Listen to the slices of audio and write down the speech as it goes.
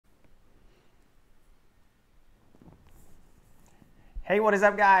Hey, what is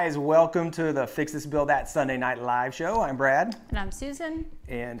up, guys? Welcome to the Fix This Build That Sunday Night Live show. I'm Brad. And I'm Susan.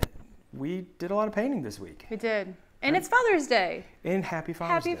 And we did a lot of painting this week. We did. And it's Father's Day. And happy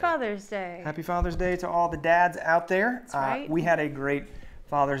Father's Day. Happy Father's Day. Happy Father's Day to all the dads out there. That's right. We had a great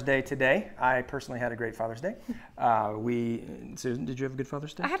Father's Day today. I personally had a great Father's Day. Susan, did you have a good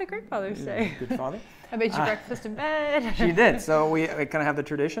Father's Day? I had a great Father's Day. Good father. I made you breakfast in bed. She did. So we kind of have the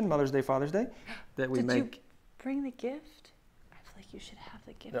tradition, Mother's Day, Father's Day, that we make. Did you bring the gift? I feel like you should have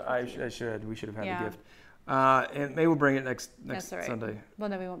the gift. No, I should. We should have had the gift. And maybe we'll bring it next That's all right. Sunday. Well,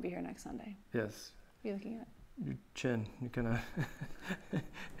 no, we won't be here next Sunday. Yes. What are you looking at? Your chin. You kind of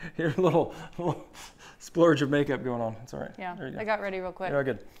here's a little splurge of makeup going on. It's all right. Yeah, I got ready real quick. You're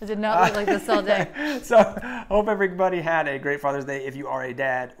good. I did not look like this all day. So hope everybody had a great Father's Day if you are a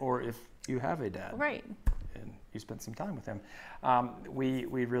dad or if you have a dad. Right. And you spent some time with him. We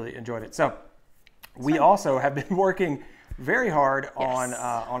really enjoyed it. So we also have been working very hard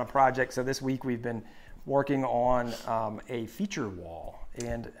on a project. So this week we've been working on a feature wall.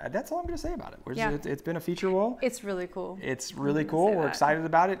 And that's all I'm going to say about it. It's been a feature wall. It's really cool. It's really cool. We're excited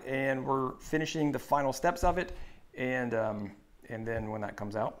about it, and we're finishing the final steps of it. And then when that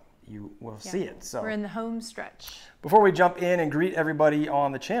comes out, you will see it. So we're in the home stretch. Before we jump in and greet everybody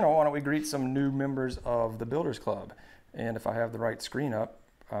on the channel, why don't we greet some new members of the Builders Club? And if I have the right screen up,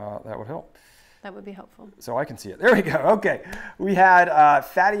 that would help. That would be helpful. So I can see it. There we go. Okay. We had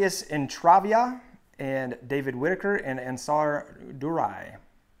Thaddius Intravaia and David Whitaker and Ansar Durai.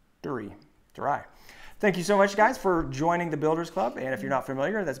 Thank you so much, guys, for joining the Builders Club. And if you're not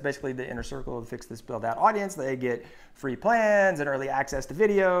familiar, that's basically the inner circle of the Fix This Build Out audience. They get free plans and early access to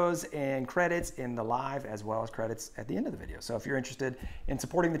videos and credits in the live, as well as credits at the end of the video. So if you're interested in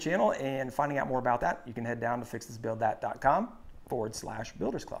supporting the channel and finding out more about that, you can head down to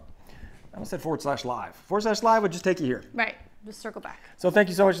fixthisbuildthat.com/Builders Club. I almost said /live. /live would just take you here. Right. Just circle back. So thank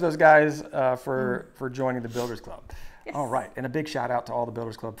you so much to those guys for joining the Builders Club. Yes. All right, and a big shout out to all the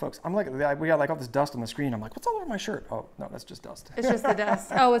Builders Club folks. I'm like, we got like all this dust on the screen. I'm like, what's all over my shirt? Oh no, that's just dust. It's just the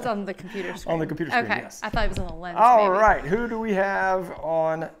dust. Oh, it's on the computer screen. On the computer screen, okay. yes. I thought it was on the lens. All maybe. right, who do we have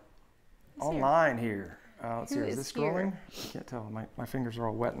online here? Let's see, is this scrolling? I can't tell. My fingers are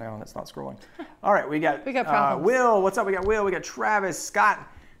all wet now, and it's not scrolling. All right, we got problems. Will. What's up? We got Will. We got Travis, Scott,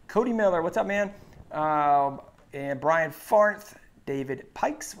 Cody Miller. What's up, man? And Brian Farnth. David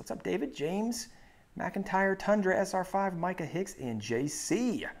Pikes, what's up, David? James McIntyre, Tundra SR5, Micah Hicks, and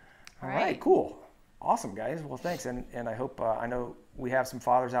JC. All right, cool. Awesome, guys. Well, thanks. And I hope, I know we have some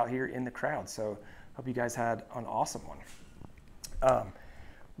fathers out here in the crowd, so hope you guys had an awesome one.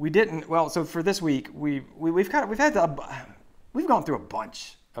 So for this week, we've gone through a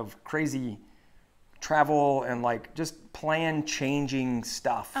bunch of crazy travel and like just plan changing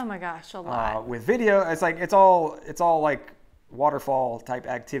stuff. Oh my gosh, a lot. With video, it's all like waterfall type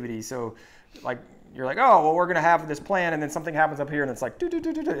activity. So like you're like, oh well, we're gonna have this plan, and then something happens up here, and it's like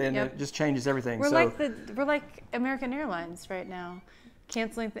and it just changes everything. We're like American Airlines right now,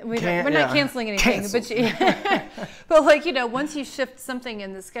 canceling. We're not canceling anything, but like once you shift something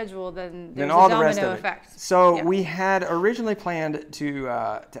in the schedule, then there's all a the rest domino of it. effect. So we had originally planned to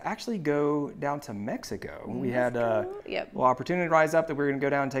actually go down to Mexico. We had opportunity rise up that we were going to go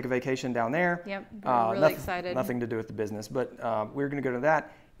down and take a vacation down there. Yep, we're really excited. Nothing to do with the business, but we were going to go to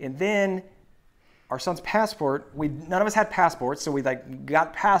that, and then our son's passport. None of us had passports, so we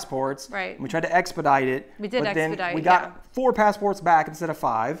got passports. Right. And we tried to expedite it. We did expedite. Then we got 4 passports back instead of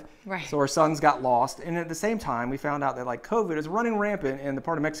 5. Right. So our sons got lost, and at the same time, we found out that COVID is running rampant in the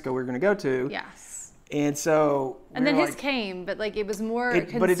part of Mexico we were going to go to. Yes. And so. And then his came, but it was more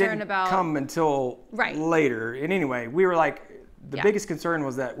concern but it didn't about come until later. And anyway, we were the biggest concern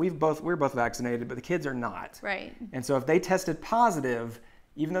was that we're both vaccinated, but the kids are not. Right. And so if they tested positive,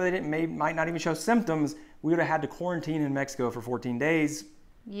 even though they might not even show symptoms, we would have had to quarantine in Mexico for 14 days.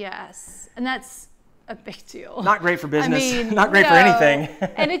 Yes, and that's a big deal. Not great for business, not great for anything.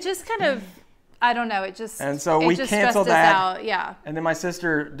 And it just kind of, I don't know, And so we canceled that. Out. Yeah. And then my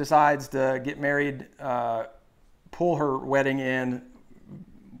sister decides to get married, pull her wedding in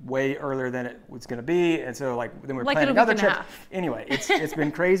way earlier than it was going to be. And so then we're planning other trips. Anyway, it's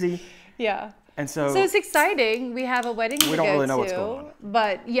been crazy. Yeah. And so it's exciting. We have a wedding to go to. We don't really know what's going on.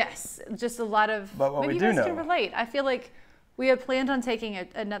 But yes, just a lot of. But what maybe we do you guys know. can relate. I feel like we had planned on taking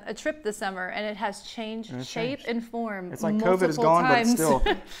a trip this summer, and it has changed shape and form. It's like COVID is gone, times. but still.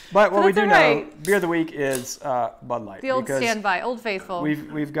 But what we do know, beer of the week is Bud Light. The old standby, Old Faithful.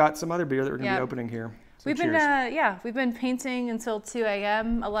 We've got some other beer that we're going to be opening here. So we've been painting until 2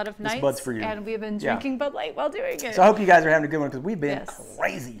 a.m. a lot of nights. Bud's for you. And we've been drinking Bud Light while doing it. So I hope you guys are having a good one, because we've been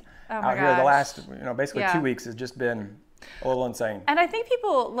crazy out here. The last basically 2 weeks has just been a little insane. And I think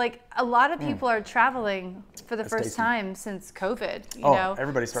people, like, a lot of people are traveling for the first time since COVID, you know?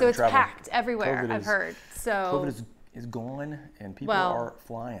 Everybody's starting to travel. So it's packed everywhere, I've heard. So COVID is gone and people are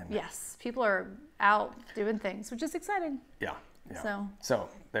flying. Yes, people are out doing things, which is exciting. Yeah. So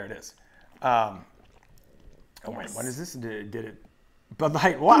there it is. Wait, what is this? Did it? Bud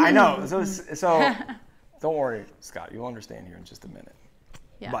Light. Well, I know. So don't worry, Scott. You'll understand here in just a minute.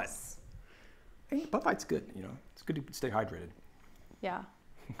 Yes. But Bud Light's good. You know, it's good to stay hydrated. Yeah.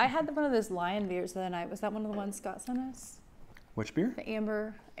 I had one of those Lion beers the other night. Was that one of the ones Scott sent us? Which beer? The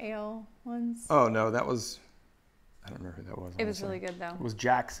amber ale ones. Oh no, that was. I don't remember who that was. It was really good though. It was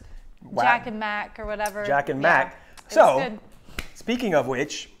Jack's. Jack and Mac or whatever. Jack and Mac. So, speaking of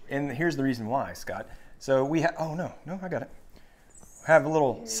which, and here's the reason why, Scott. So we have. Oh no, I got it. Have a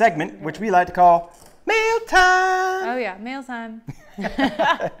little segment which we like to call Mail Time. Oh yeah, mail time.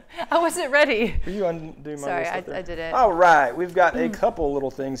 I wasn't ready. Are you undoing my Sorry, stuff there? I did it. All right, we've got a couple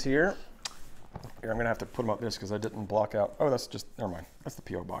little things here. Here, I'm gonna have to put them up this because I didn't block out. Oh, that's just never mind. That's the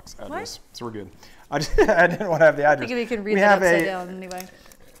PO box address, so we're good. I didn't want to have the address. I think you can read it upside down anyway.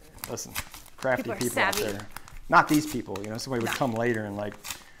 Listen, crafty people out savvy. there. Not these people, you know. Somebody would come later and like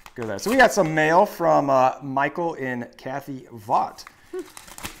go there. So we got some mail from Michael and Kathy Vaught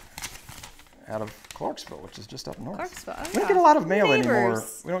out of Clarksville, which is just up north. Clarksville. Oh, we don't get a lot of mail anymore.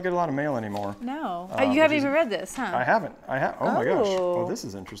 We don't get a lot of mail anymore. No. You haven't even read this, huh? I haven't. Oh my gosh. Oh, this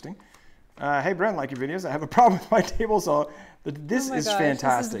is interesting. Hey, Brent, like your videos. I have a problem with my table saw. This is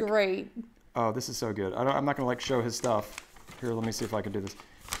fantastic. This is great. Oh, this is so good. I'm not going to like show his stuff. Here, let me see if I can do this.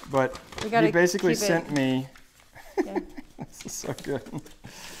 But he basically sent me. Yeah. This is so good.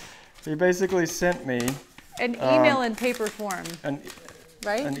 He basically sent me an email in paper form.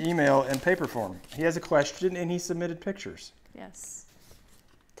 Right? An email in paper form. He has a question and he submitted pictures. Yes.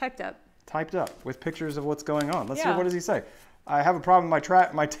 Typed up. Typed up with pictures of what's going on. Let's see, what does he say? I have a problem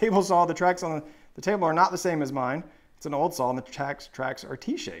with my table saw. The tracks on the table are not the same as mine. It's an old saw and the tracks are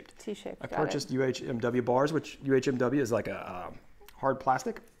T-shaped. T-shaped. I purchased UHMW bars, which UHMW is like a hard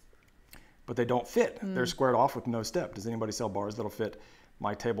plastic, but they don't fit. They're squared off with no step. Does anybody sell bars that'll fit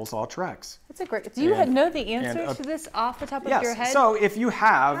my table saw tracks? That's a great. Do you know the answer to this off the top of your head? Yes. So if you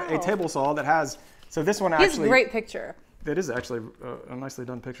have a table saw that has, so this one actually. It's a great picture. It is actually a nicely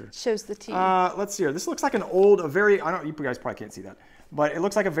done picture. Shows the T. Let's see here. This looks like an old, you guys probably can't see that, but it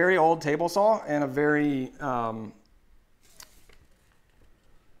looks like a very old table saw and a very,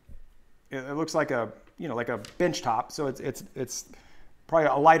 it looks like a bench top. So it's probably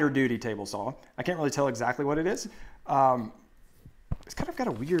a lighter duty table saw. I can't really tell exactly what it is. It's kind of got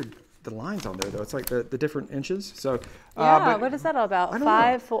the lines on there though. It's like the different inches. So what is that all about?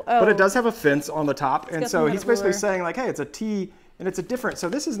 5, 4. Oh. But it does have a fence on the top, and so he's basically saying like, hey, it's a T, and it's a different. So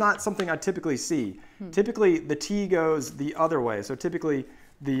this is not something I typically see. Typically the T goes the other way. So typically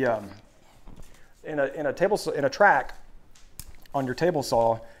the in a track on your table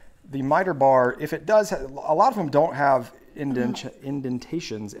saw, the miter bar, if it does, a lot of them don't have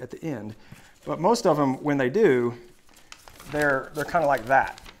indentations at the end, but most of them, when they do, they're kind of like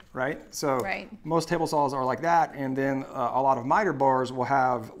that, right? So most table saws are like that, and then a lot of miter bars will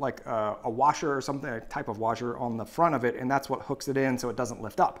have like a washer or something, a type of washer on the front of it, and that's what hooks it in so it doesn't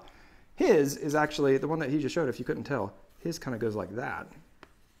lift up. His is actually, the one that he just showed, if you couldn't tell, his kind of goes like that.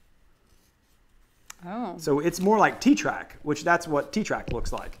 Oh. So it's more like T-track, which that's what T-track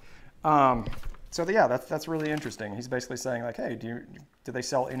looks like. So yeah, that's really interesting. He's basically saying like, hey, do they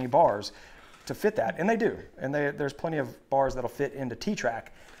sell any bars to fit that? And they do. And there's plenty of bars that'll fit into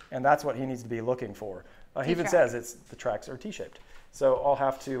T-track, and that's what he needs to be looking for. He even says the tracks are T-shaped. So I'll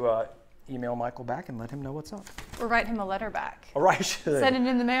have to email Michael back and let him know what's up. Or write him a letter back. All right, I should. Send it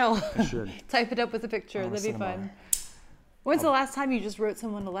in the mail. I should. Type it up with a picture. That'd be fun. When's the last time you just wrote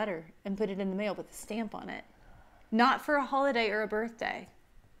someone a letter and put it in the mail with a stamp on it? Not for a holiday or a birthday.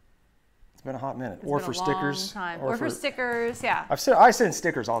 It's been a hot minute. Or for stickers. Or for stickers, yeah. I send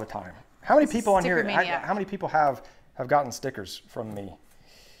stickers all the time. How many people on here? How many people have gotten stickers from me?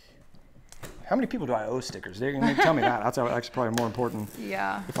 How many people do I owe stickers? You can tell me that. That's actually probably more important.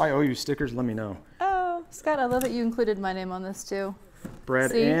 Yeah. If I owe you stickers, let me know. Oh, Scott, I love that you included my name on this too.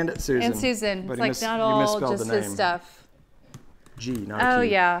 Brad and Susan. And Susan. But it's like not all just his stuff. G, not a Q. Oh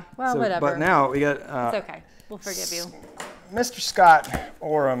yeah. Well, whatever. But now we got. It's okay. We'll forgive you. Mr. Scott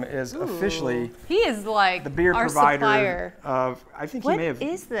Oram is officially he is like the beer our provider supplier. of. I think What he may have.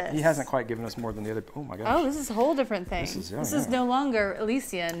 is this? He hasn't quite given us more than the other. Oh my gosh. Oh, this is a whole different thing. This is no longer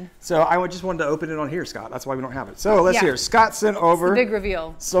Elysian. So I just wanted to open it on here, Scott. That's why we don't have it. So let's hear. Scott sent over the big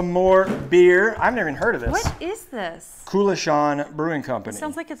reveal. Some more beer. I've never even heard of this. What is this? Kulishan Brewing Company. It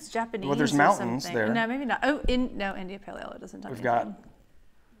sounds like it's Japanese. Well, there's mountains there. No, maybe not. Oh, India Pale Ale. It doesn't tell me. We've got.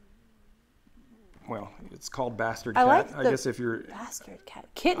 Well, it's called Bastard Cat. I guess if you're Bastard Cat.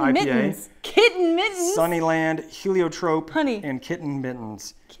 Kitten IPA, Mittens. Kitten Mittens. Sunnyland, Heliotrope, Honey. and Kitten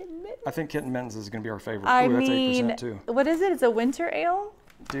Mittens. Kitten Mittens. I think Kitten Mittens is going to be our favorite. I Ooh, mean, that's 8% too. What is it? It's a winter ale?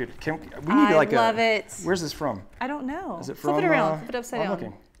 Dude, we need like I love it. Where's this from? I don't know. Is it from? Flip it around. Flip it upside down.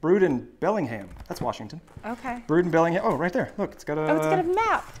 Looking. Brewed in Bellingham. That's Washington. Okay. Brewed in Bellingham. Oh, right there. Look, it's got a. Oh, it's got a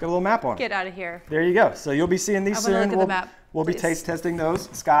map. It's got a little map on it. Get out of here. There you go. So you'll be seeing these soon. I want to look at the map. We'll be taste testing those.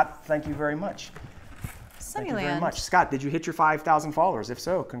 Scott, thank you very much. Sunnyland. Thank you very much. Scott, did you hit your 5,000 followers? If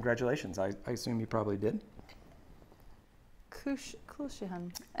so, congratulations. I assume you probably did.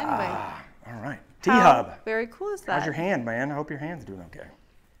 Kulishan. Anyway. All right. T-Hub. Very cool is that? How's your hand, man? I hope your hand's doing okay.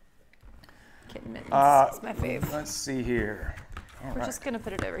 Kitten Mittens. It's my fave. Let's see here. We're just going to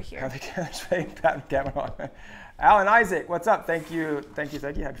put it over here. Alan Isaac, what's up? Thank you. Happy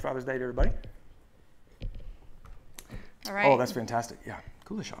Father's Day to everybody. All right. Oh, that's fantastic. Yeah.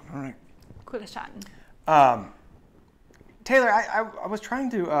 Kulishan. All right. Kulishan. Taylor, I was trying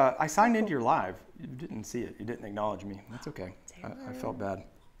to, I signed into your live. You didn't see it. You didn't acknowledge me. That's okay. I felt bad.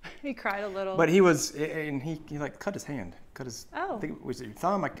 He cried a little. But he was, and he like cut his hand. Cut his, I think it was your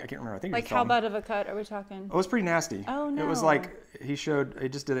thumb. I can't remember. I think like it was how bad of a cut are we talking? Oh, it was pretty nasty. Oh, no. It was like, he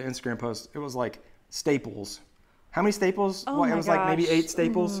just did an Instagram post. It was like staples. How many staples? Oh, It was like maybe 8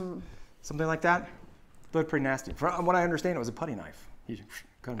 staples, Mm-hmm. something like that. It looked pretty nasty. From what I understand, it was a putty knife. He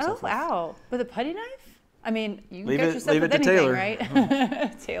cut himself with. Wow. With a putty knife? I mean, you can Leave get it- yourself leave with it to anything, Taylor.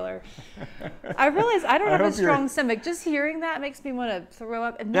 right? Taylor. I realize I don't have a hope you're- strong stomach. Just hearing that makes me want to throw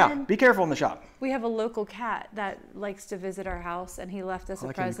up. And Yeah, then be careful in the shop. we have a local cat that likes to visit our house, and he left us I a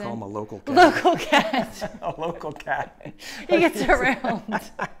like how you present. call him a local cat. Local cat. A local cat. He gets around.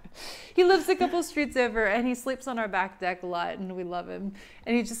 He lives a couple streets over, and he sleeps on our back deck a lot, and we love him.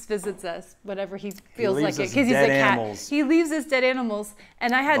 And he just visits us whenever he feels leaves like it, us because he's a dead cat. animals. He leaves us dead animals,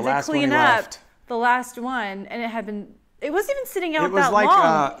 and I had The to last one he clean up left. the last one, and it had been. It wasn't even sitting out It was that like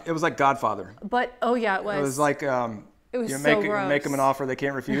long. it was like Godfather. But oh yeah, it was. It was like It was you so make gross. them an offer they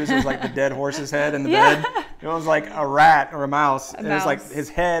can't refuse. It was like the dead horse's head in the Yeah. bed. It was like a rat or a mouse. It was like mouse. his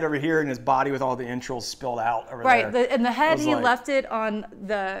head over here and his body with all the entrails spilled out over there. Right, and the head was he like- left it on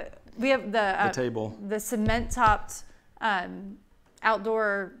the. We have the table. The cement topped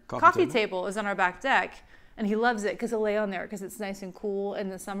outdoor Coffee coffee table? table is on our back deck, and he loves it because he'll lay on there because it's nice and cool in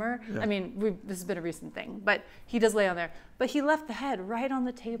the summer. Yeah. I mean, this has been a recent thing, but he does lay on there. But he left the head right on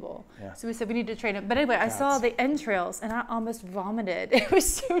the table, Yeah. so we said we need to train it. But anyway, I saw the entrails and I almost vomited. It was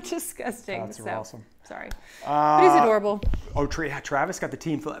so disgusting. Cats are awesome. Sorry, but he's adorable. Oh, Travis got the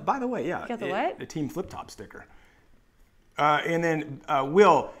team flip. By the way, yeah. Got the what? The team flip top sticker. And then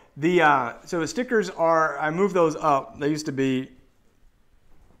Will, so the stickers are, I moved those up. They used to be,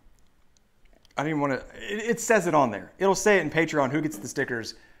 I didn't want to, it says it on there. It'll say it in Patreon, who gets the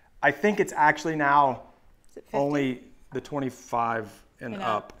stickers. I think it's actually now Is it 50? only the 25 and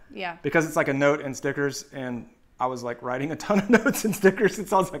up. Yeah. Because it's like a note and stickers, and I was like writing a ton of notes and stickers, and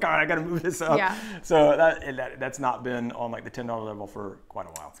so I was like, all right, I got to move this up. Yeah. So that's not been on like the $10 level for quite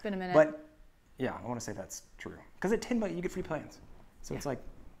a while. It's been a minute. But yeah, I want to say that's true. Because at $10 you get free plans. So it's like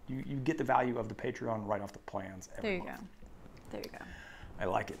you get the value of the Patreon right off the plans every month. There you go. I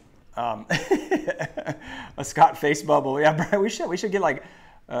like it. A Scott face bubble. Yeah, Brian, we should get like,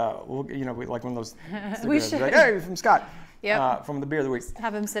 like one of those. We stickers. should. Be like, hey, from Scott. Yep. From the beer of the week.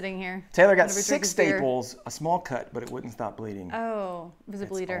 Have him sitting here. Taylor got Whenever we 6 drink his beer. staples, a small cut, but it wouldn't stop bleeding. Oh, it was a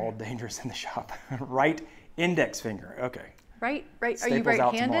bleeder. It's all dangerous in the shop. Right index finger. Okay. Right. Are you Staples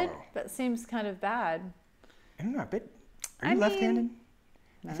out right-handed? tomorrow. That seems kind of bad. I don't know. Are I you mean, left-handed?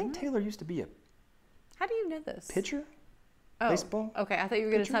 I think Taylor used to be a How do you know this? pitcher. Oh, Baseball. okay. I thought you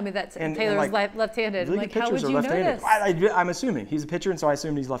were going to tell me that And Taylor was like, left-handed. I'm Really like, good how would pitchers you are know left-handed. this? I'm assuming he's a pitcher, and so I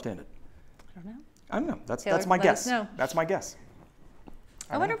assumed he's left-handed. I don't know. I don't know. That's Taylor, my let guess. us know. That's my guess.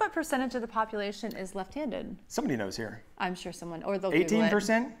 I wonder what percentage of the population is left-handed. Somebody knows here. I'm sure someone, or they'll Google it.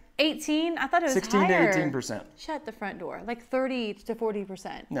 18%? 18? I thought it was 16 higher. to 18%. Shut the front door. Like 30 to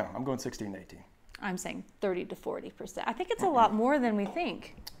 40%. No, I'm going 16 to 18. I'm saying 30 to 40%. I think it's a lot more than we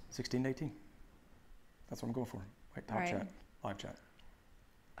think. 16 to 18. That's what I'm going for. Wait, top Right. chat, live chat.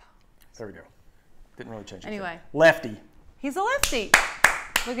 There we go. Didn't really change anything. Anyway. Lefty. He's a lefty.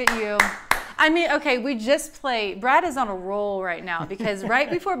 Look at you. I mean, okay, we just played. Brad is on a roll right now because right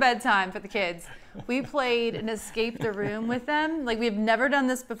before bedtime for the kids, we played an escape the room with them. Like, we've never done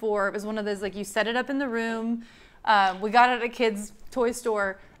this before. It was one of those, like, you set it up in the room. We got it at a kid's toy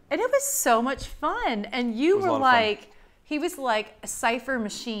store, and it was so much fun. And you were like, he was like a cipher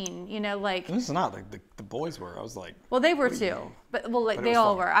machine, you know, like. This is not like the boys were. I was like. Well, they were too, but they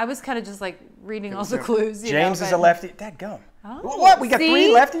all were. I was kind of just like reading all the clues. James is a lefty. Dadgum. Oh, what? We got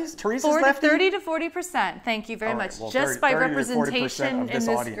 3 lefties? Teresa's lefty? 30 to 40%. Thank you very much. Well, just by representation in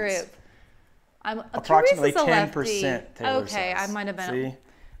this group. I'm approximately 10%. Taylor okay, says. I might have been. See?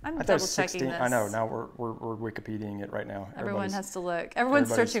 I'm double checking this. I know. Now we're Wikipediaing it right now. Everyone has to look. Everyone's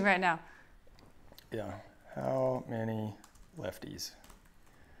searching right now. Yeah. How many lefties?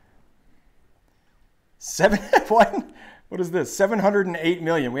 What is this? 708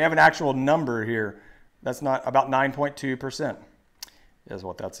 million. We have an actual number here. That's not about 9.2%. Is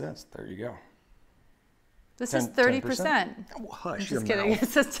what that says. There you go. This is 30%. Oh, hush, I'm just kidding. It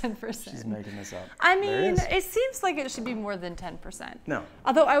says 10%. She's making this up. I mean, it seems like it should be more than 10%. No.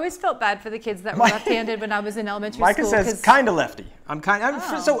 Although I always felt bad for the kids that were left-handed when I was in elementary school. Micah says kind of lefty.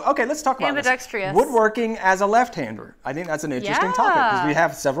 So, okay, let's talk about ambidextrous. This. Woodworking as a left-hander. I think that's an interesting topic because we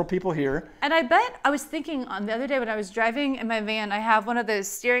have several people here. And I bet I was thinking on the other day when I was driving in my van, I have one of those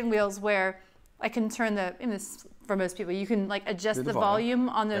steering wheels where I can turn for most people, you can like adjust the volume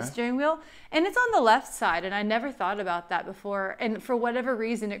on the steering wheel, and it's on the left side, and I never thought about that before, and for whatever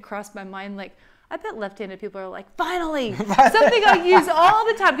reason it crossed my mind, like, I bet left-handed people are like, finally, something I use all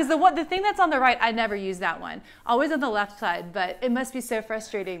the time, because the thing that's on the right, I never use that one, always on the left side, but it must be so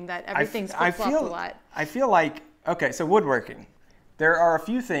frustrating that everything's flip-flopped a lot. I feel like, okay, so woodworking, there are a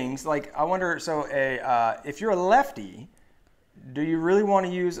few things, like, I wonder, so if you're a lefty, do you really want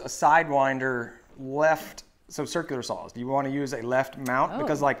to use a sidewinder left? So circular saws, do you want to use a left mount?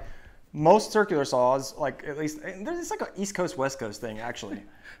 Because like most circular saws, like at least, it's like an East Coast, West Coast thing actually.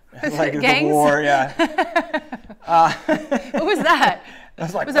 Like Gangs? The war, yeah. What was that?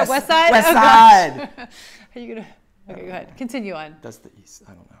 Was that West Side? West Side. Are you gonna, okay, go ahead, continue on. That's the East,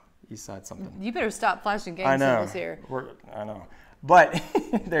 I don't know. East Side something. You better stop flashing gang symbols here. I know. But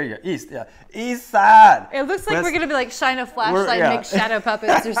there you go, East, yeah. East Side. It looks like we're going to be like shine a flashlight and make shadow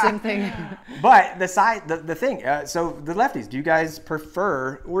puppets or something. But the thing, so the lefties, do you guys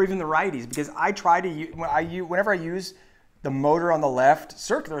prefer, or even the righties? Because I try to use, whenever I use the motor on the left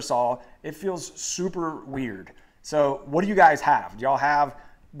circular saw, it feels super weird. So what do you guys have? Do y'all have,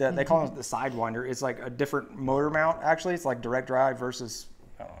 they call it the Sidewinder. It's like a different motor mount, actually. It's like direct drive versus,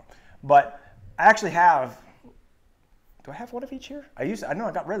 I don't know. But I actually have, do I have one of each here? I know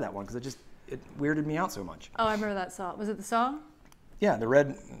I got rid of that one because it weirded me out so much. Oh, I remember that saw. Was it the saw? Yeah, the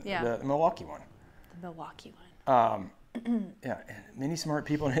red, the Milwaukee one. The Milwaukee one. Yeah, many smart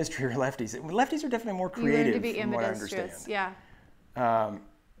people in history are lefties. Lefties are definitely more creative, from what I understand. Yeah.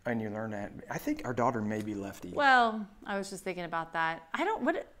 And you learn that. I think our daughter may be lefty. Well, I was just thinking about that.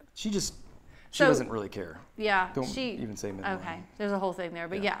 She doesn't really care. Yeah. Don't even say middle. Okay, there's a whole thing there,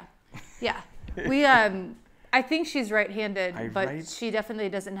 but yeah. We I think she's right-handed, but she definitely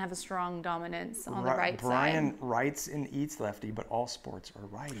doesn't have a strong dominance on the right side. Brian writes and eats lefty, but all sports are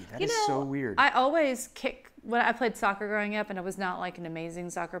righty. That is so weird. I always when I played soccer growing up, and I was not like an amazing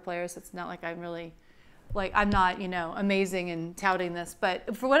soccer player, so it's not like I'm really, like, I'm not, amazing in touting this,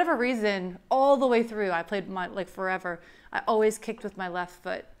 but for whatever reason, all the way through, I played forever, I always kicked with my left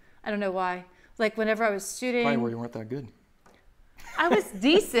foot. I don't know why. Like, whenever I was shooting. Probably where you weren't that good. I was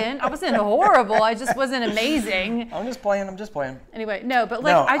decent. I wasn't horrible. I just wasn't amazing. I'm just playing. Anyway, no, but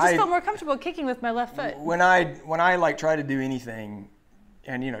I just felt more comfortable kicking with my left foot. When I like try to do anything,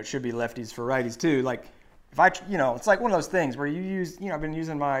 and it should be lefties for righties too. Like if I, it's like one of those things where you use, I've been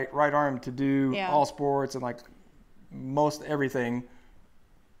using my right arm to do all sports and like most everything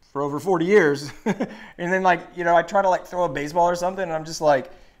for over 40 years, and then I try to throw a baseball or something, and I'm just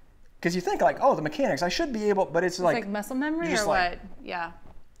like. Because you think the mechanics, I should be able, but it's like muscle memory or what? Yeah.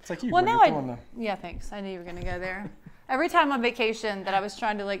 It's like you. Well, yeah, thanks. I knew you were going to go there. Every time on vacation that I was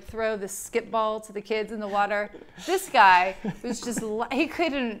trying to throw the skip ball to the kids in the water, this guy was just,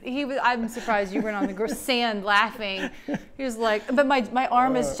 I'm surprised you weren't on the sand laughing. He was like, but my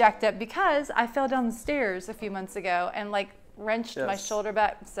arm is jacked up because I fell down the stairs a few months ago and wrenched my shoulder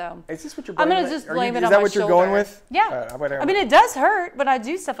back. So is this what you're? I'm gonna just blame it on my shoulder. Is that what you're going with? Yeah. I mean, it does hurt, but I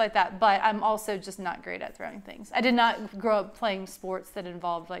do stuff like that. But I'm also just not great at throwing things. I did not grow up playing sports that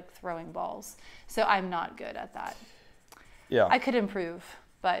involved throwing balls, so I'm not good at that. Yeah. I could improve,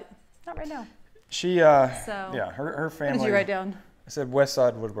 but not right now. She her family. What did you write down? I said West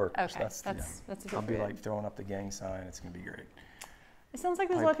Side Woodworkers. Okay, that's a good. I'll be throwing up the gang sign. It's gonna be great. It sounds like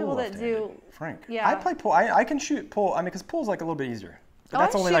there's a lot of people that do. Frank. Yeah. I play pool. I can shoot pool. I mean, because pool's like a little bit easier. But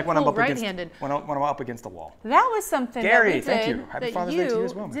that's only like when I'm up against when I'm up against the wall. That was something. Gary, that we thank did you. Happy that Father's Day to you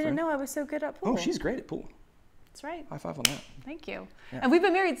as well, my didn't friend. know I was so good at pool. Oh, she's great at pool. That's right. High five on that. Thank you. Yeah. And we've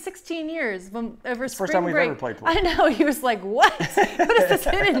been married 16 years. Over It's the spring first time we've break. ever played pool. I know. He was like, "What? What is this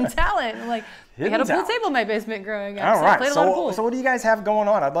hidden talent?" I'm like, we had a pool table in my basement growing up. All right. I played a lot of pool. So what do you guys have going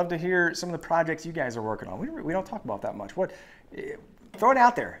on? I'd love to hear some of the projects you guys are working on. We don't talk about that much. Throw it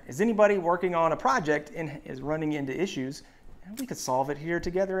out there. Is anybody working on a project and is running into issues? And we could solve it here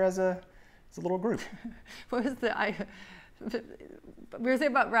together as a little group. What was we were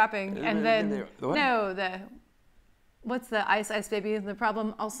saying about rapping, and then what's the ice baby? The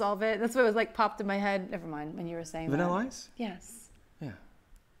problem, I'll solve it. That's what was like popped in my head. Never mind when you were saying Vanilla Ice? Yes. Yeah.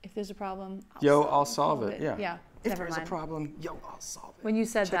 If there's a problem, I'll solve it. Yeah. Yeah. If there's a problem, I'll solve it. When you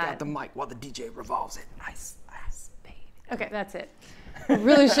said that. Check out the mic while the DJ revolves it. Ice baby. Okay, that's it. We're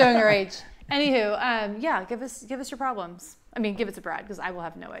really showing our age. Anywho, give us your problems. I mean, give it to Brad because I will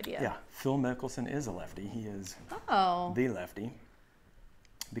have no idea. Yeah, Phil Mickelson is a lefty. He is the lefty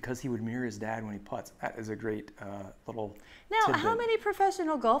because he would mirror his dad when he putts. That is a great little tidbit. How many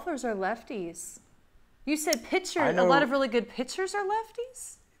professional golfers are lefties? You said pitchers. A lot of really good pitchers are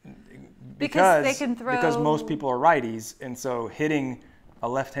lefties? Because they can throw. Because most people are righties, and so hitting a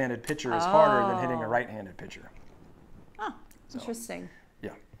left-handed pitcher is harder than hitting a right-handed pitcher. Oh, interesting.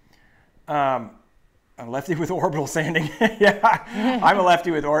 Yeah. A lefty with orbital sanding. Yeah, I'm a lefty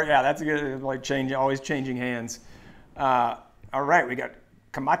with Yeah, that's a good, like always changing hands. All right, we got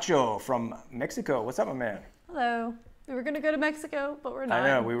Camacho from Mexico. What's up, my man? Hello. We were going to go to Mexico, but we're not. I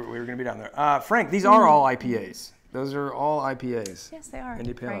know, we were going to be down there. Frank, these are all IPAs. Those are all IPAs. Yes, they are.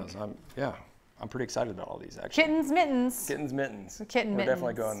 Indie Pales. I'm pretty excited about all these, actually. Kittens Mittens. Kittens Mittens. Kitten We're Mittens.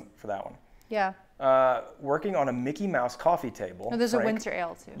 definitely going for that one. Yeah. Working on a Mickey Mouse coffee table. Oh, there's Frank, a winter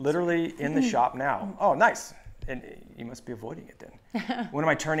ale, too. Literally in the shop now. Oh, nice. And you must be avoiding it then. When am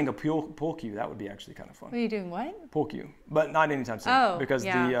I turning a pool cue? That would be actually kind of fun. What are you doing? What? Pool cue. But not anytime soon. Oh, because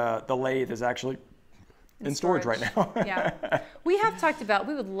yeah. the lathe is actually in storage right now. Yeah. We have talked about,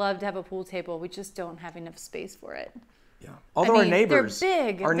 we would love to have a pool table. We just don't have enough space for it. Yeah. Although our neighbors,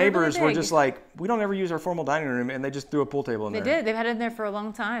 they're big. Our neighbors were just like, we don't ever use our formal dining room, and they just threw a pool table in there. They did. They've had it in there for a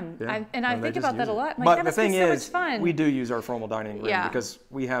long time. Yeah. I think about that a lot. Like, but the thing so is, much fun. we do use our formal dining room because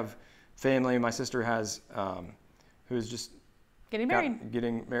we have family. My sister has, who's just getting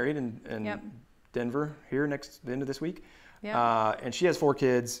married in Denver here the end of this week. Yep. And she has 4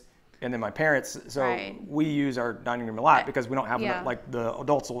 kids. And then my parents, we use our dining room a lot because we don't have enough, like the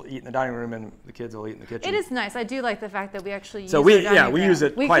adults will eat in the dining room and the kids will eat in the kitchen. It is nice. I do like the fact that we actually use we use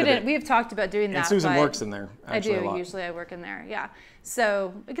it quite a bit. We have talked about doing that. And Susan works in there actually a lot. Usually I work in there, yeah.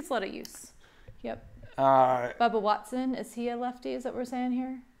 So it gets a lot of use. Yep. Bubba Watson, is he a lefty? Is that what we're saying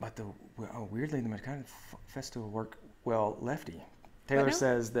here? But weirdly, the Makita Festival work lefty. Taylor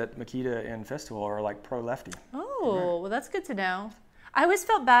says that Makita and Festival are like pro-lefty. Oh, well that's good to know. I always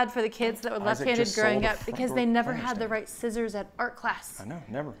felt bad for the kids that were left-handed growing up because they never had the right scissors at art class. I know,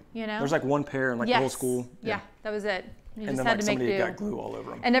 never. You know? There's like one pair in like the whole school. Yeah, that was it. You and just then had to make somebody do. got glue all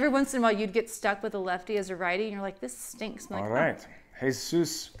over them. And every once in a while you'd get stuck with a lefty as a righty and you're like, this stinks. I'm like, all right.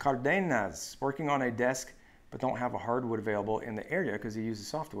 Jesus Cardenas, working on a desk but don't have a hardwood available in the area because he uses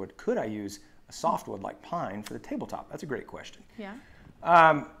softwood. Could I use a softwood like pine for the tabletop? That's a great question. Yeah.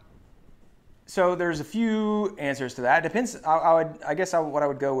 So there's a few answers to that. It depends. I guess what I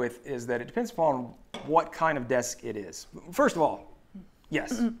would go with is that it depends upon what kind of desk it is. First of all,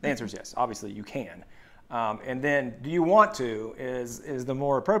 yes. The answer is yes. Obviously, you can. And then, do you want to? Is the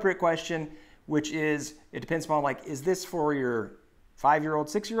more appropriate question, which is it depends upon like, is this for your 5-year-old,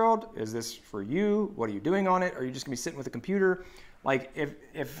 6-year-old? Is this for you? What are you doing on it? Are you just gonna be sitting with a computer? Like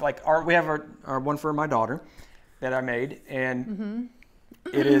if like we have our one for my daughter that I made, and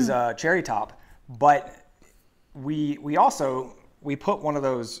it is cherry top. But we put one of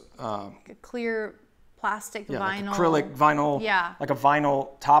those a clear plastic vinyl, like acrylic vinyl, like a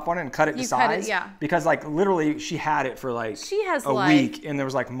vinyl top on it, and cut it to size. Because like literally she had it for like a week, and there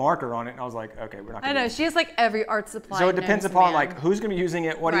was like marker on it, and I was like, okay, we're not gonna do it. She has like every art supply. So it depends upon like who's gonna be using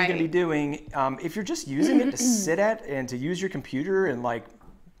it, what are you gonna be doing. If you're just using it to sit at and to use your computer and like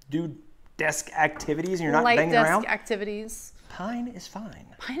do desk activities and you're not banging around. Desk activities. Pine is fine.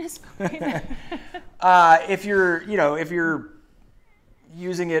 Pine is fine. If you're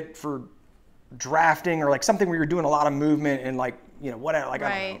using it for drafting or like something where you're doing a lot of movement and like, whatever, like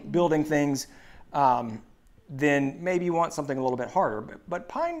I don't know, building things, then maybe you want something a little bit harder. But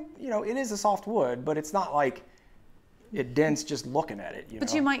pine, it is a soft wood, but it's not like it dents just looking at it.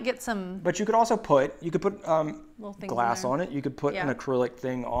 But you might get some. But you could also put little things glass on it. You could put an acrylic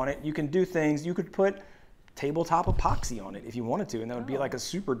thing on it. You can do things. You could put tabletop epoxy on it if you wanted to, and that would be like a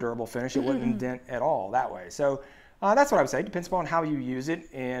super durable finish. It wouldn't indent at all that way. So that's what I would say. Depends upon how you use it.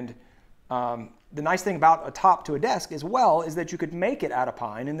 And the nice thing about a top to a desk as well is that you could make it out of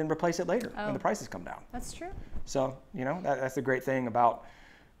pine and then replace it later when the prices come down. That's true. So, that's the great thing about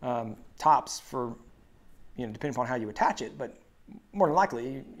tops for, depending upon how you attach it, but more than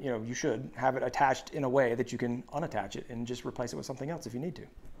likely, you should have it attached in a way that you can unattach it and just replace it with something else if you need to.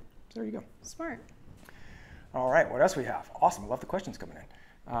 So there you go. Smart. All right, what else we have? Awesome, I love the questions coming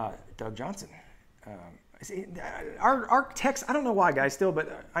in. Doug Johnson. Our text, I don't know why, guys, still,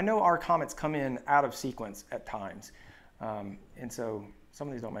 but I know our comments come in out of sequence at times. And so some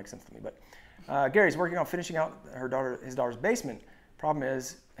of these don't make sense to me. But Gary's working on finishing out his daughter's basement. Problem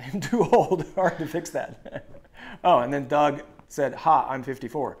is, I'm too old. Hard to fix that. Oh, and then Doug said, "Ha, I'm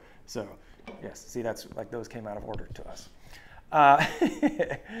 54." So, yes, see, that's like those came out of order to us.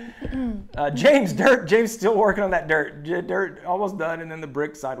 James still working on that dirt almost done, and then the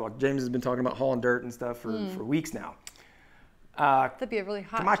brick sidewalk. James has been talking about hauling dirt and stuff for weeks now. That'd be a really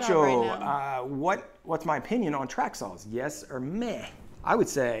hot Camacho, job right now. What's my opinion on track saws? Yes or meh? I would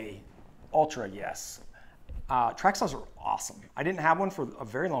say ultra yes. Track saws are awesome. I didn't have one for a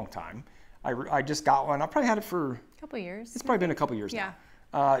very long time. I just got one. I probably had it for a couple years. It's probably been a couple years now.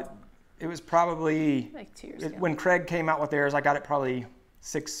 It was probably like 2 years ago. When Craig came out with theirs. I got it probably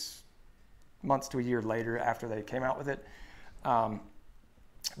 6 months to a year later after they came out with it.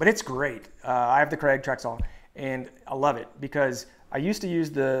 But it's great. I have the Craig track saw, and I love it because I used to use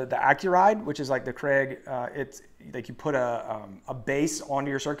the AccuRide, which is like the Craig. It's like you put a base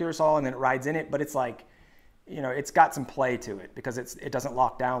onto your circular saw and then it rides in it, but it's like, it's got some play to it because it doesn't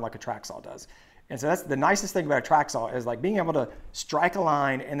lock down like a track saw does. And so that's the nicest thing about a track saw is like being able to strike a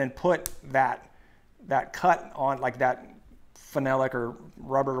line and then put that cut on, like that phenolic or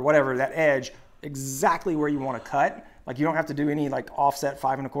rubber or whatever, that edge exactly where you want to cut. Like you don't have to do any like offset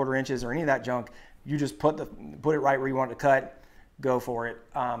 5 1/4 inches or any of that junk. You just put it right where you want it to cut, go for it.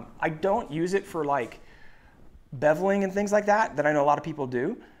 I don't use it for like beveling and things like that I know a lot of people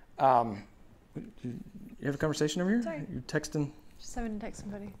do. You have a conversation over here? Sorry. You're texting? Just having to text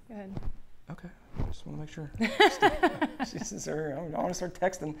somebody. Go ahead. Okay, I just want to make sure. She says, "Sir, I want to start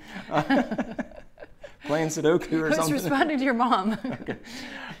texting, playing Sudoku or something." Who's responding to your mom? Okay.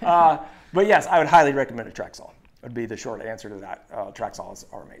 But yes, I would highly recommend a track saw. Would be the short answer to that. Track saws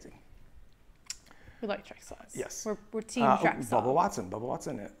are amazing. We like track saws. Yes. We're team track saw. Bubba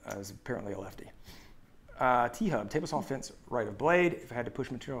Watson is apparently a lefty. T-Hub, table saw fence right of blade. If I had to push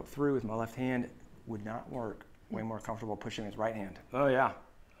material through with my left hand, would not work. Way more comfortable pushing with right hand. Oh yeah,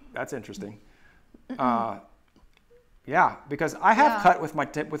 that's interesting. Yeah, because I have cut with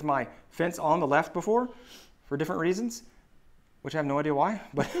my fence on the left before, for different reasons, which I have no idea why.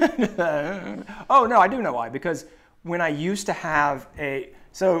 But oh no, I do know why. Because when I used to have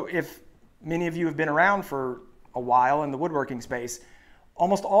so if many of you have been around for a while in the woodworking space,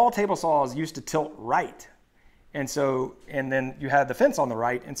 almost all table saws used to tilt right. And then you had the fence on the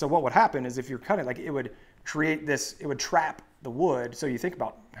right. And so what would happen is if you're cutting, like it would create this, it would trap the wood. So you think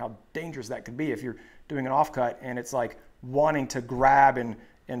about how dangerous that could be if you're doing an offcut and it's like wanting to grab and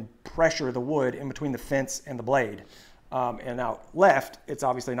pressure the wood in between the fence and the blade. And now left, it's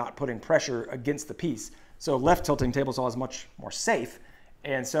obviously not putting pressure against the piece. So left tilting table saw is much more safe.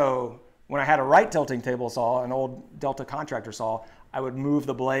 And so when I had a right tilting table saw, an old Delta contractor saw, I would move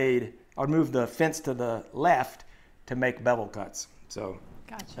the blade, I would move the fence to the left to make bevel cuts. So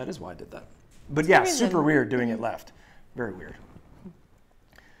gotcha. That is why I did that. But yeah, super weird doing it left. Very weird.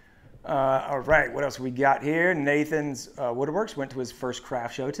 All right, what else we got here? Nathan's Woodworks went to his first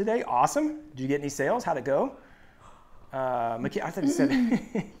craft show today. Awesome. Did you get any sales? How'd it go? I thought he said,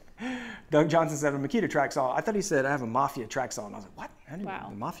 Doug Johnson said a Makita track saw. I thought he said I have a Mafia track saw. And I was like, what? How do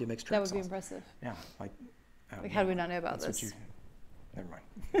the Mafia makes track saws? That would be impressive. Yeah. Like how do we not know about this? Never mind.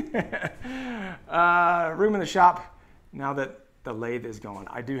 Room in the shop. Now that the lathe is going,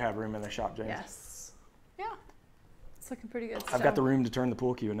 I do have room in the shop, James. Yes. Yeah. It's looking pretty good. I've got the room to turn the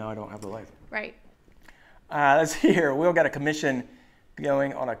pool cue, and now I don't have the lathe. Right. Let's see here. Will got a commission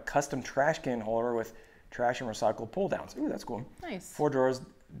going on a custom trash can holder with trash and recycled pull downs. Ooh, that's cool. Nice. 4 drawers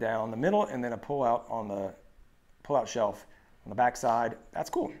down the middle, and then a pull out on the pull-out shelf on the back side. That's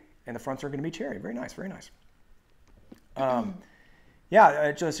cool. And the fronts are going to be cherry. Very nice. Very nice.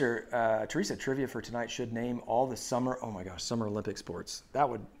 Yeah, just here. Teresa, trivia for tonight should name all the summer. Oh my gosh, summer Olympic sports.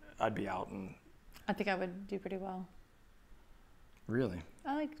 I'd be out and. I think I would do pretty well. Really?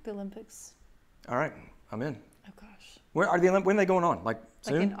 I like the Olympics. All right, I'm in. Oh gosh. When are they going on? Like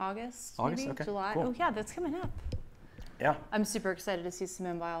soon? Like in August, August? maybe? Okay, July. cool. Oh yeah, that's coming up. Yeah. I'm super excited to see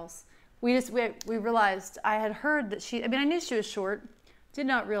Simone Biles. We realized I had heard that I knew she was short. Did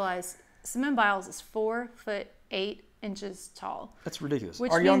not realize Simone Biles is 4'8" tall. That's ridiculous.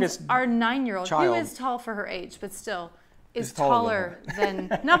 Which Our means youngest our 9-year-old, who child is tall for her age, but still is taller taller than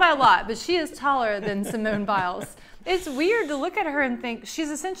not by a lot, but she is taller than Simone Biles. It's weird to look at her and think she's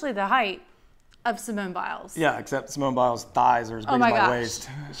essentially the height of Simone Biles. Yeah, except Simone Biles' thighs are as big Oh my as my gosh. waist.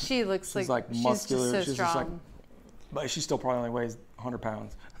 She looks She's like muscular. She's just so strong. But she still probably only weighs 100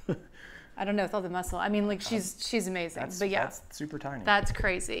 pounds. I don't know with all the muscle. I mean, like she's amazing. But yeah, that's super tiny. that's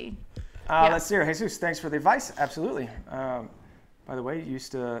crazy. Let's see here. Jesus, thanks for the advice. Absolutely. By the way,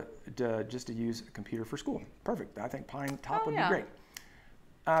 used to use a computer for school. Perfect. I think pine top would be great.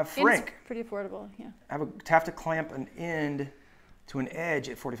 Frank. It's pretty affordable. Yeah. Have to clamp an end to an edge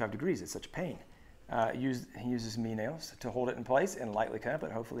at 45 degrees. It's such a pain. He uses me nails to hold it in place and lightly clamp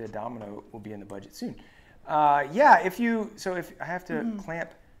it. Hopefully a domino will be in the budget soon. If I have to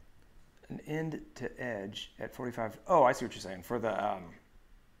clamp an end to edge at 45. Oh, I see what you're saying.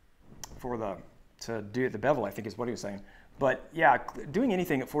 To do the bevel, I think is what he was saying. But yeah, doing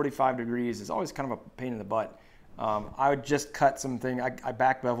anything at 45 degrees is always kind of a pain in the butt. I would just cut something. I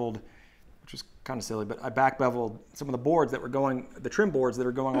back beveled, which was kind of silly, but I back beveled some of the boards that were going, the trim boards that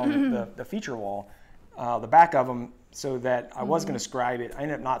are going on the feature wall, the back of them, so that I was going to scribe it. I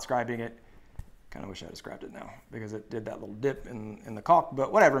ended up not scribing it. Kind of wish I had scribed it now because it did that little dip in the caulk,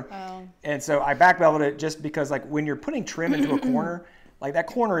 but whatever. Oh. And so I back beveled it just because, like, when you're putting trim into a corner, like that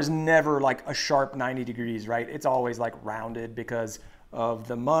corner is never like a sharp 90 degrees, right? It's always like rounded because of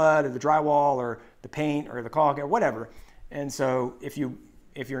the mud or the drywall or the paint or the caulk or whatever. And so if you're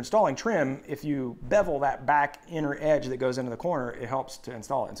installing trim, if you bevel that back inner edge that goes into the corner, it helps to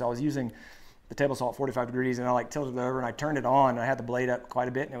install it. And so I was using the table saw at 45 degrees and I like tilted it over and I turned it on and I had the blade up quite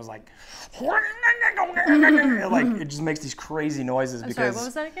a bit and it was like, like it just makes these crazy noises. Sorry, what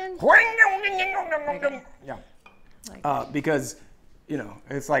was that again? Yeah. Because, you know,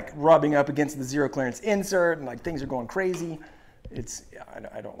 it's like rubbing up against the zero clearance insert and like things are going crazy.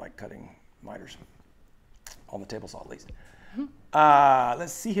 I don't like cutting miters on the table saw at least.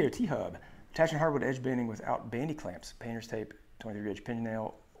 Let's see here, T-Hub. Attaching hardwood edge banding without bandy clamps, painter's tape, 23 gauge pin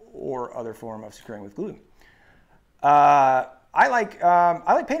nail, or other form of securing with glue. I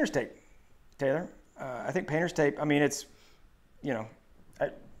like painter's tape, Taylor. I think painter's tape, I mean, it's, you know,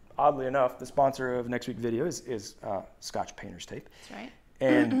 oddly enough, the sponsor of next week's video is Scotch painter's tape. That's right.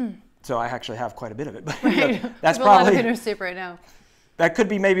 And so I actually have quite a bit of it. But right. You know, that's probably a lot of painter's tape right now. That could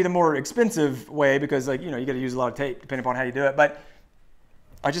be maybe the more expensive way because, like, you know, you got to use a lot of tape depending upon how you do it. But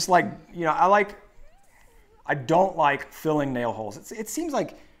I just like, you know, I don't like filling nail holes. It seems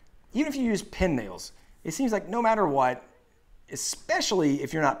like even if you use pin nails, it seems like no matter what, especially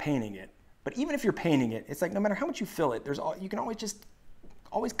if you're not painting it, but even if you're painting it, it's like no matter how much you fill it, you can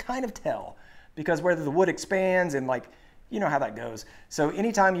always kind of tell because whether the wood expands and, like, you know how that goes. So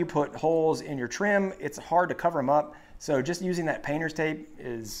anytime you put holes in your trim, it's hard to cover them up. So just using that painter's tape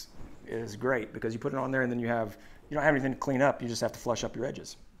is great because you put it on there and then you don't have anything to clean up. You just have to flush up your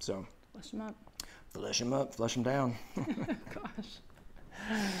edges. So flush them up. Flush them up, flush them down. Gosh.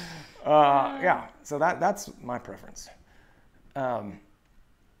 Yeah, so that's my preference.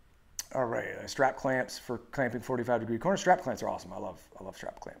 All right, strap clamps for clamping 45-degree corners. Strap clamps are awesome. I love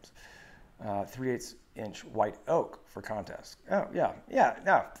strap clamps. 3/8 inch white oak for contest. Oh yeah,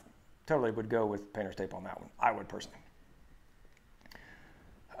 no, totally would go with painter's tape on that one. I would personally.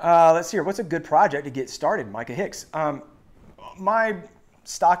 Let's see here. What's a good project to get started, Micah Hicks? My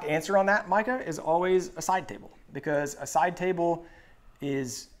stock answer on that, Micah, is always a side table because a side table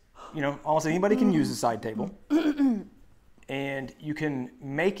is, you know, almost anybody can use a side table. And you can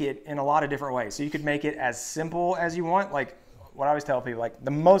make it in a lot of different ways. So you could make it as simple as you want. Like what I always tell people, like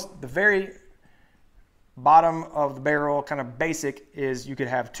the very bottom of the barrel kind of basic is you could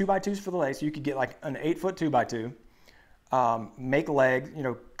have 2x2s for the legs. So you could get like an 8-foot 2x2, make legs, you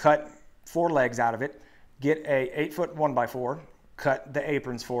know, cut 4 legs out of it, get a 8-foot 1x4, cut the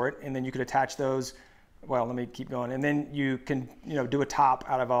aprons for it. And then you could attach those. Well, let me keep going. And then you can, you know, do a top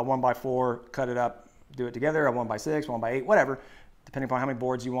out of a 1x4, cut it up, do it together, a 1x6, 1x8, whatever, depending upon how many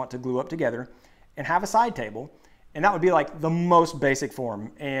boards you want to glue up together, and have a side table. And that would be like the most basic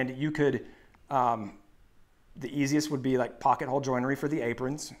form. And you could, the easiest would be like pocket hole joinery for the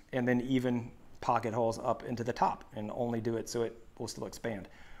aprons, and then even pocket holes up into the top, and only do it so it will still expand.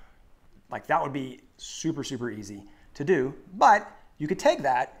 Like that would be super, super easy to do, but you could take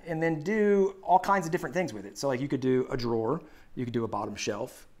that and then do all kinds of different things with it. So like you could do a drawer, you could do a bottom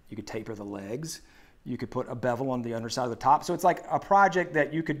shelf, you could taper the legs, You could put a bevel on the underside of the top. So it's like a project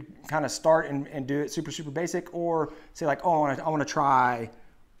that you could kind of start and do it super, super basic, or say like, oh, I want to try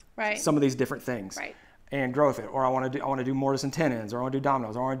some of these different things and grow with it. Or I want to do mortise and tenons, or I want to do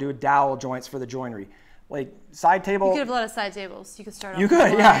dominoes, or I want to do dowel joints for the joinery. Like side table. You could have a lot of side tables. You could start. You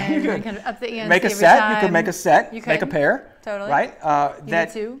could, yeah, you could. Kind of up the ante make a every set. time. You could make a set. You could. Make a pair. Totally. Right.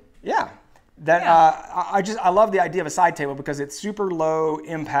 That too. Yeah. That I love the idea of a side table because it's super low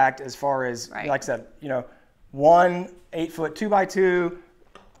impact as far as like I said, one 8-foot 2x2,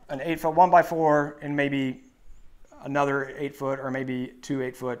 an 8-foot 1x4, and maybe another 8-foot or maybe two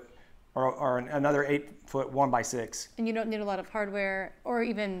 8-foot or another 8-foot 1x6. And you don't need a lot of hardware or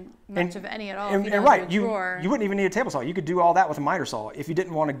even much of any at all. And you wouldn't even need a table saw. You could do all that with a miter saw. If you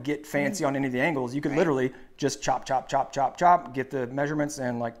didn't want to get fancy on any of the angles, you could literally just chop, get the measurements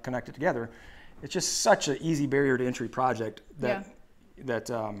and like connect it together. It's just such an easy barrier to entry project that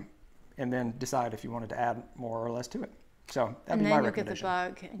and then decide if you wanted to add more or less to it. So that'd be my recommendation. And then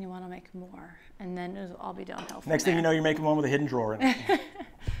you get the bug and you want to make more, and then it'll all be downhill from Next thing you know, you're making one with a hidden drawer in it.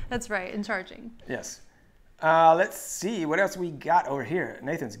 That's right, and charging. Yes. Let's see what else we got over here.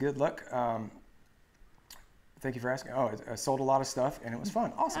 Nathan's good luck. Thank you for asking. Oh, I sold a lot of stuff and it was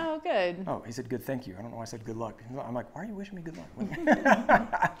fun. Awesome. Oh, good. Oh, he said good thank you. I don't know why I said good luck. I'm like, why are you wishing me good luck?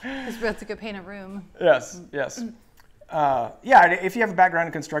 Because we have to go paint a room. Yes. Yeah, if you have a background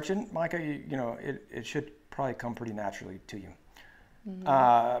in construction, Micah, it should probably come pretty naturally to you.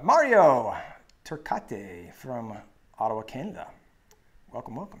 Mm-hmm. Mario Turcate from Ottawa, Canada.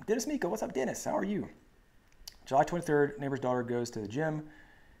 Welcome. Dennis Miko, what's up, Dennis? How are you? July 23rd, neighbor's daughter goes to the gym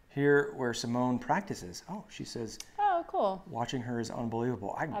here where Simone practices. Oh, she says. Oh, cool. Watching her is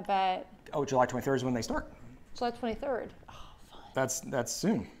unbelievable. I bet. Oh, July 23rd is when they start. July 23rd. Oh, fun. That's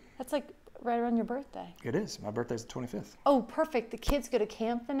soon. That's like right around your birthday. It is. My birthday's the 25th. Oh, perfect. The kids go to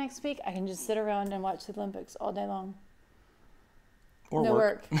camp the next week. I can just sit around and watch the Olympics all day long. Or no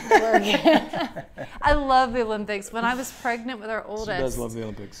work. I love the Olympics. When I was pregnant with our oldest. She does love the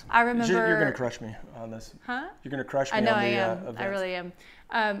Olympics. I remember. You're going to crush me on this. Huh? You're going to crush me on the I am. Events. I really am.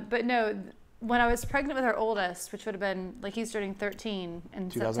 But no, when I was pregnant with our oldest, which would have been, like he's turning 13 in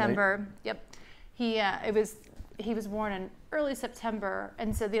September. Yep. He was born in early September.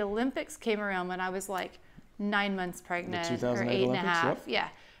 And so the Olympics came around when I was like 9 months pregnant or 8 and a half. Yep. Yeah.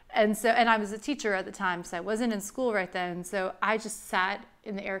 And I was a teacher at the time, so I wasn't in school right then. So I just sat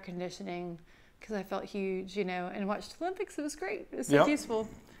in the air conditioning because I felt huge, and watched the Olympics. It was great. It was so useful.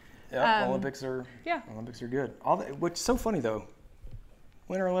 Yeah, Olympics are good. Which is so funny though.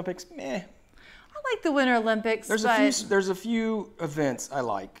 Winter Olympics, meh. I like the Winter Olympics. There's a few events I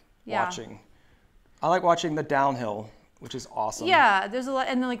like watching. I like watching the downhill, which is awesome. Yeah, there's a lot,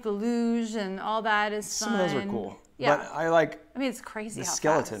 and then like the luge and all that is fun. Some of those are cool. Yeah. But I like. I mean, it's crazy. The how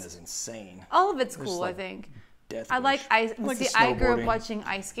skeleton fast. is insane. All of it's cool, I think. Death I like ice. I grew up snowboarding. watching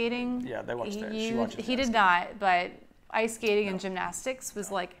ice skating. Yeah, they watched that. She watches He did not, but ice skating and gymnastics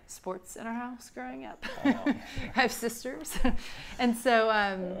was like sports in our house growing up. I have sisters, and so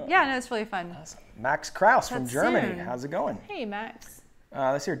it's really fun. Awesome. Max Kraus from Germany. How's it going? Hey, Max.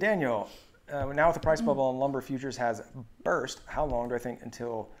 Let's hear Daniel. Now with the price bubble on lumber futures has burst, how long do I think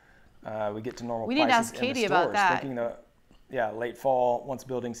until we get to normal prices in the stores? We need to ask Katie about that. Thinking late fall once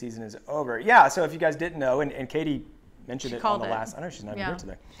building season is over. Yeah, so if you guys didn't know, and Katie mentioned it on the last, I know she's not even here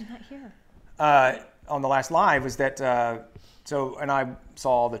today. She's not here. On the last live was that, and I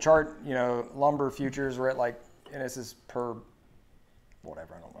saw the chart, lumber futures were at and this is per,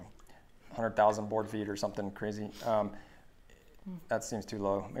 whatever, I don't know, 100,000 board feet or something crazy. That seems too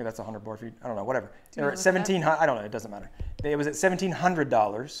low. Maybe that's 100 board feet. I don't know, whatever. They were at $1,700, I don't know, it doesn't matter. It was at $1,700,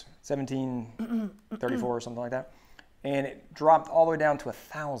 $1,734 or something like that. And it dropped all the way down to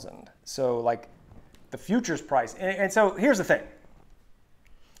 1,000. So the futures price, and so here's the thing.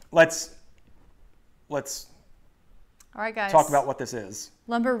 Let's all right, guys. Talk about what this is.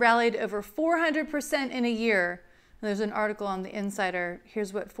 Lumber rallied over 400% in a year. And there's an article on the Insider.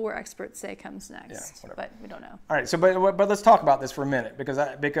 Here's what 4 experts say comes next. Yeah, but we don't know. All right, so but let's talk about this for a minute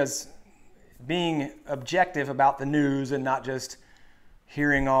because being objective about the news and not just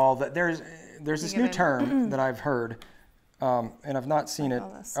hearing all that, there's this new term that I've heard, and I've not seen it.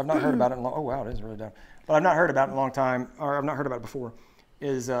 I've not heard about it in a long. Oh wow, it is really down. But I've not heard about it in a long time, or I've not heard about it before.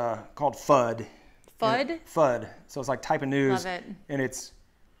 Is called FUD. FUD? FUD. So it's like type of news. Love it. And it's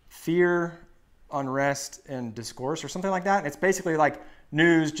fear, unrest, and discourse or something like that. And it's basically like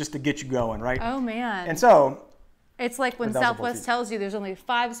news just to get you going, right? Oh, man. And so... It's like when Southwest tells you there's only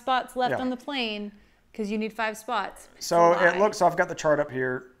 5 spots left on the plane because you need 5 spots. So it looks... So I've got the chart up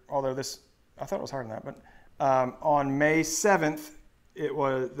here, although this... I thought it was higher than that, but on May 7th, it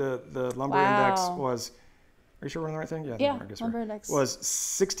was the lumber index was. Are you sure we're on the right thing? Yeah, lumber index was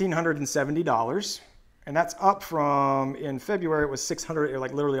 $1,670, and that's up from in February it was $600,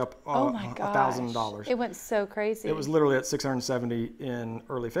 like literally up $1,000. It went so crazy. It was literally at 670 in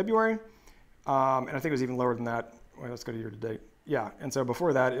early February, and I think it was even lower than that. Wait, let's go to year to date. Yeah, and so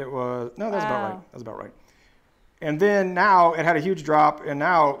before that it was that's about right. That's about right. And then now it had a huge drop, and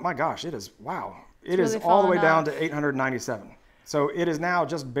now my gosh, it is It is really all the way down to 897. So it is now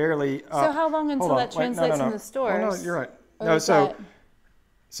just barely up. So how long until that translates in the stores? Oh, no, you're right. No, so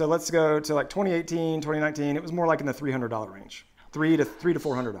let's go to like 2018, 2019. It was more like in the $300 range, $300 to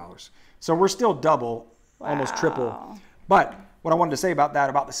 $400. So we're still double, almost triple. But what I wanted to say about that,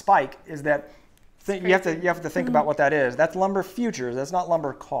 about the spike, is that you have to think about what that is. That's lumber futures. That's not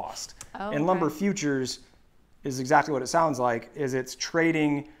lumber cost. And lumber futures is exactly what it sounds like. Is it's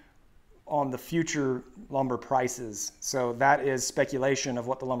trading on the future lumber prices. So that is speculation of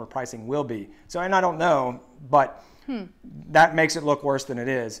what the lumber pricing will be. So, and I don't know, but that makes it look worse than it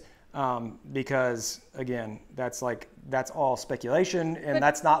is, because again, that's all speculation, and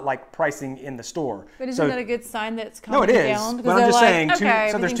that's not like pricing in the store. But isn't that a good sign that it's coming down? No, it is. But I'm just saying,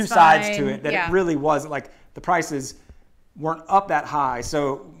 so there's two sides to it, that it really was like the prices weren't up that high.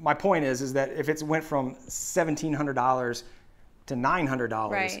 So my point is that if it went from $1,700 to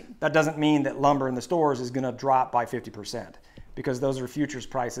 $900, that doesn't mean that lumber in the stores is going to drop by 50%, because those are futures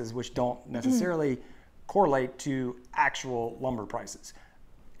prices which don't necessarily correlate to actual lumber prices.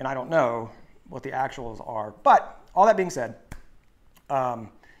 And I don't know what the actuals are. But all that being said, I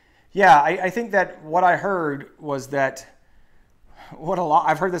think that what I heard was that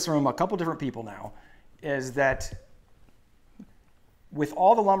I've heard this from a couple different people now, is that with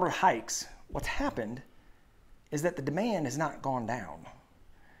all the lumber hikes, what's happened is that the demand has not gone down.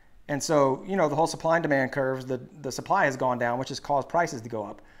 And so, the whole supply and demand curves, the supply has gone down, which has caused prices to go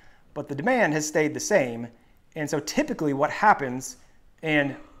up, but the demand has stayed the same. And so typically what happens,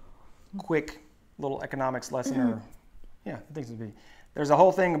 and quick little economics lesson, there's a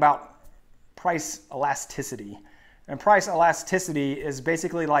whole thing about price elasticity. And price elasticity is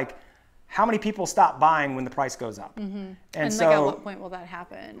basically like how many people stop buying when the price goes up. And so, like at what point will that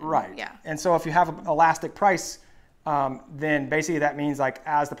happen? Right. Yeah. And so if you have an elastic price, then basically that means like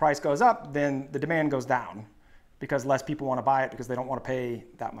as the price goes up, then the demand goes down, because less people want to buy it because they don't want to pay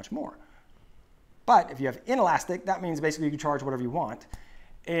that much more. But if you have inelastic, that means basically you can charge whatever you want.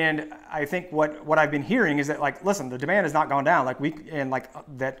 And I think what I've been hearing is that, like, listen, the demand has not gone down.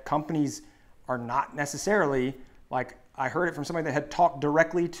 That companies are not necessarily, like, I heard it from somebody that had talked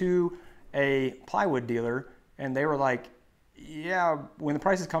directly to a plywood dealer, and they were like, yeah, when the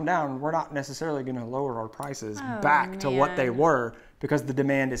prices come down, we're not necessarily going to lower our prices back to what they were, because the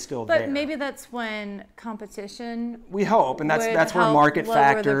demand is still there. But maybe that's when competition. We hope, and that's where market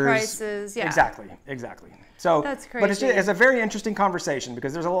factors. The prices. Yeah. Exactly. So that's crazy. But it's a very interesting conversation,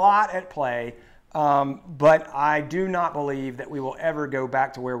 because there's a lot at play. But I do not believe that we will ever go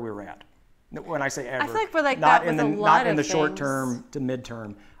back to where we were at. When I say ever, I feel like we're like not that with a lot not in of the things. short term to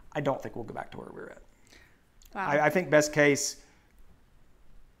midterm. I don't think we'll go back to where we were at. Wow. I think best case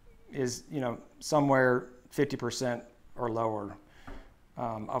is somewhere 50% or lower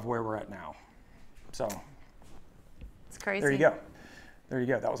of where we're at now. So it's crazy. There you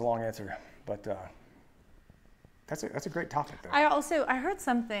go. That was a long answer, but that's a great topic though. I heard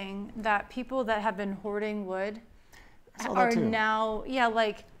something that people that have been hoarding wood are now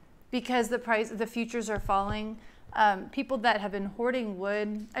because the futures are falling. People that have been hoarding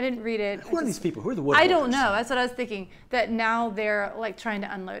wood, I didn't read it. Who are these people? Who are the woodworkers? I don't know. That's what I was thinking. That now they're like trying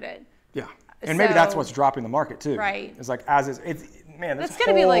to unload it. Yeah, and maybe that's what's dropping the market too. Right. It's like man. That's going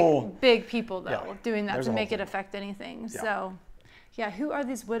to be like big people though doing that to make it affect anything. Yeah. So, yeah, who are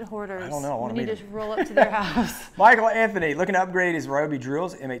these wood hoarders? I don't know. We need to roll up to their house. Michael Anthony looking to upgrade his Ryobi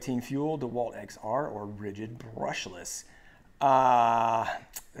drills, M18 fuel, DeWalt XR, or rigid brushless.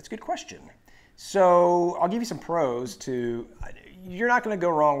 That's a good question. So I'll give you some pros to. You're not going to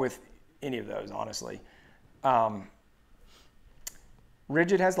go wrong with any of those, honestly.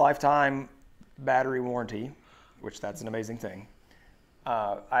 Rigid has lifetime battery warranty, which that's an amazing thing.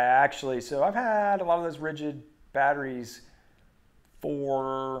 I've had a lot of those rigid batteries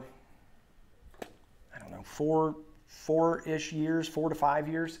for, I don't know, four-ish years, 4 to 5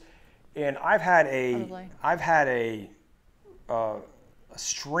 years, and I've had a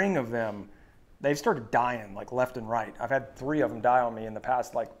string of them. They've started dying like left and right. I've had 3 of them die on me in the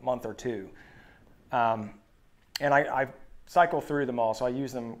past like month or two. And I cycle through them all, so I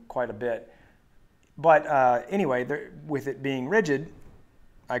use them quite a bit. But anyway, with it being rigid,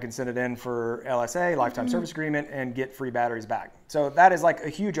 I can send it in for LSA, lifetime service agreement, and get free batteries back. So that is like a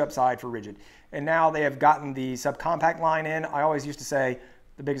huge upside for Rigid. And now they have gotten the subcompact line in. I always used to say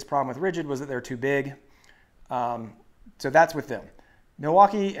the biggest problem with Rigid was that they're too big. So that's with them.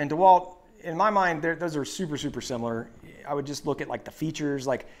 Milwaukee and DeWalt, in my mind, those are super, super similar. I would just look at like the features,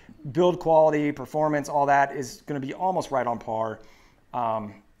 like build quality, performance, all that is going to be almost right on par.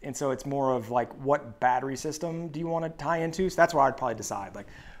 And so it's more of like, what battery system do you want to tie into? So that's where I'd probably decide, like,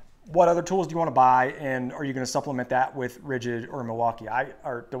 what other tools do you want to buy, and are you going to supplement that with Rigid or Milwaukee?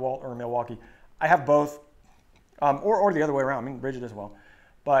 Or DeWalt or Milwaukee. I have both, or the other way around. I mean, Rigid as well.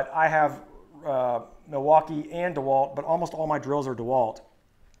 But I have Milwaukee and DeWalt, but almost all my drills are DeWalt,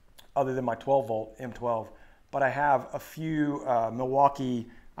 other than my 12-volt M12. But I have a few Milwaukee.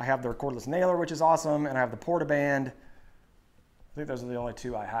 I have their cordless nailer, which is awesome, and I have the Portaband. I think those are the only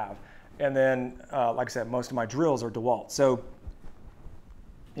two I have. And then, like I said, most of my drills are DeWalt. So,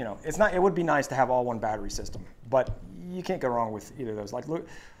 you know, it would be nice to have all one battery system, but you can't go wrong with either of those. Like, look,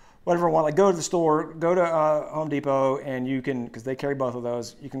 whatever you want, like go to the store, go to Home Depot, and you can, because they carry both of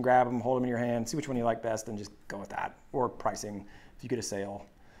those, you can grab them, hold them in your hand, see which one you like best, and just go with that. Or pricing, if you get a sale,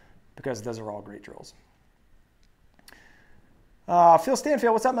 because those are all great drills. Phil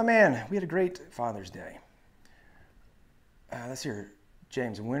Stanfield, what's up, my man? We had a great Father's Day. Let's hear,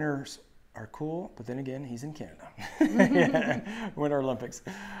 James, winters are cool, but then again, he's in Canada. Yeah, Winter Olympics.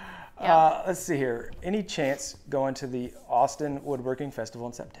 Yeah. Let's see here. Any chance going to the Austin Woodworking Festival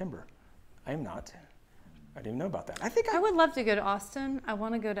in September? I am not. I didn't even know about that. I would love to go to Austin. I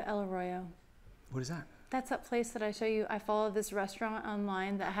want to go to El Arroyo. What is that? That's that place that I show you. I follow this restaurant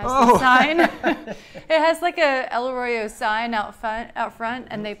online that has the sign. It has like a El Arroyo sign out front,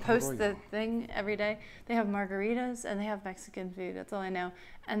 and they post the thing every day. They have margaritas and they have Mexican food. That's all I know.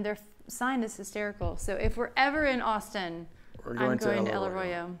 And their sign is hysterical. So if we're ever in Austin, I'm going to El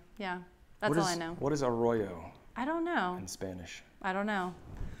Arroyo. Yeah, that's all I know. What is arroyo? I don't know. In Spanish. I don't know.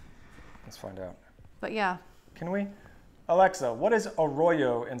 Let's find out. But yeah. Can we? Alexa, what is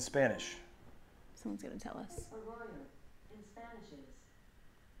arroyo in Spanish? Someone's going to tell us. Arroyo in Spanish is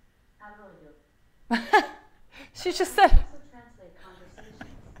arroyo. She just said. Also translate conversations.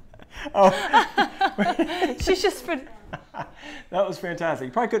 Oh. She's just. That was fantastic.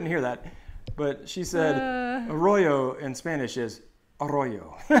 You probably couldn't hear that, but she said arroyo in Spanish is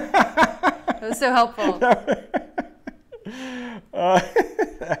arroyo. That was so helpful.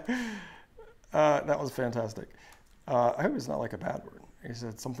 That was fantastic. I hope it's not like a bad word. He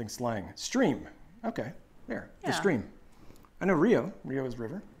said something slang. Stream. Okay, there. Yeah. The stream. I know Rio. Rio is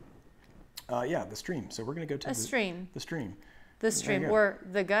river. Yeah, the stream. So we're going to go to stream. The stream. The stream, or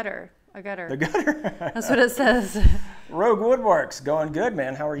the gutter. A gutter. The gutter. That's what it says. Rogue Woodworks, going good,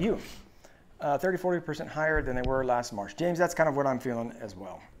 man. How are you? 30-40% higher than they were last March. James, that's kind of what I'm feeling as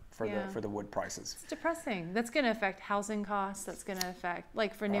well for the wood prices. It's depressing. That's going to affect housing costs. That's going to affect,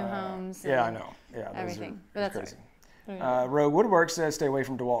 like, for new homes. Yeah, I know. Yeah, everything. But that's crazy. Right. Rogue Woodworks says stay away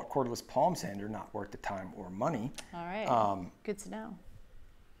from DeWalt cordless palm sander, not worth the time or money. All right. Good to know.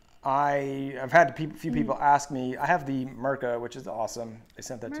 I've had a few people ask me. I have the Merca, which is awesome. They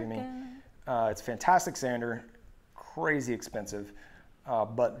sent that to me. It's a fantastic sander, crazy expensive,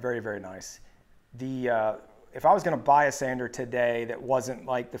 but very, very nice. If I was going to buy a sander today that wasn't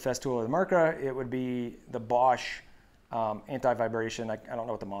like the Festool or the Merca, it would be the Bosch anti-vibration. I don't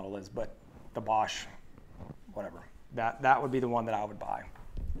know what the model is, but the Bosch, whatever. That would be the one that I would buy.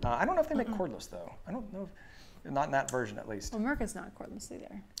 I don't know if they make cordless though. I don't know, not in that version at least. Well, Merca's not cordless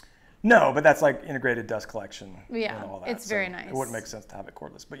either. No, but that's like integrated dust collection. Yeah, and all that. it's very nice. It wouldn't make sense to have it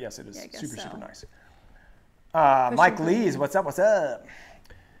cordless, but yes, it is super nice. Push Mike Lees, what's up? What's up?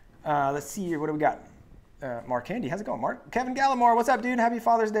 Let's see here. What do we got? Mark Handy, how's it going, Mark? Kevin Gallimore, what's up, dude? Happy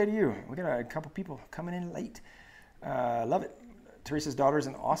Father's Day to you. We got a couple people coming in late. Love it. Teresa's daughter's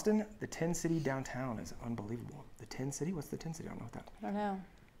in Austin. The 10 City downtown is unbelievable. The 10 City? What's the 10 City? I don't know what that. I don't know.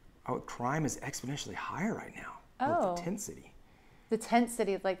 Oh, crime is exponentially higher right now. Oh. The tent city. The tent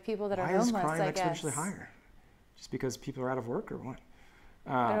city, like people that are homeless, I guess. Why is crime exponentially higher? Just because people are out of work or what?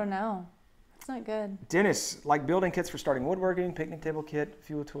 I don't know. It's not good. Dennis, like building kits for starting woodworking, picnic table kit,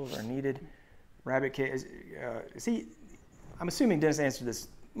 fuel tools are needed. Rabbit kit. I'm assuming Dennis answered this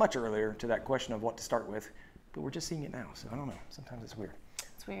much earlier to that question of what to start with, but we're just seeing it now, so I don't know. Sometimes it's weird.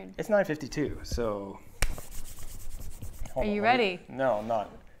 It's weird. It's 9:52, so. Are you ready? No, I'm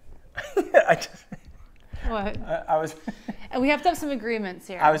not. What? I was. And we have to have some agreements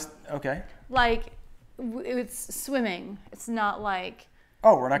here. Okay. Like, it's swimming. It's not like.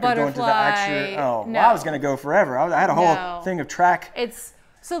 Oh, we're not going to go into the actual. Oh, no. Well, I was going to go forever. I had a whole thing of track. It's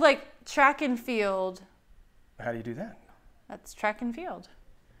so like track and field. How do you do that? That's track and field.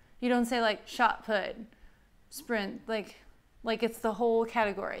 You don't say like shot put, sprint, like it's the whole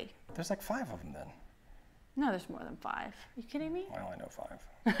category. There's like 5 of them then. No, there's more than 5. Are you kidding me? I only know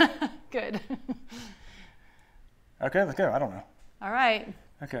 5. Good. Okay, let's go. I don't know. All right.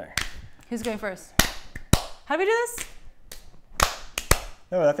 Okay. Who's going first? How do we do this?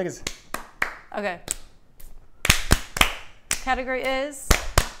 No, I think it's... Okay. Category is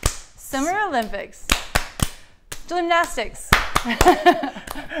Summer Olympics. Gymnastics.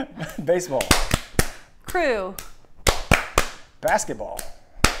 Baseball. Crew. Basketball.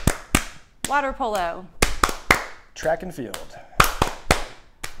 Water polo. Track and field.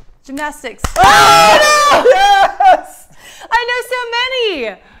 Gymnastics. Oh, no! Yes! I know so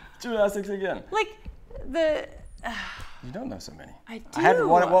many. Gymnastics again. Like the. You don't know so many. I do. I had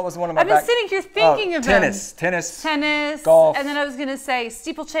one. What was one of my I've been sitting here thinking of tennis, them. tennis, golf. And then I was gonna say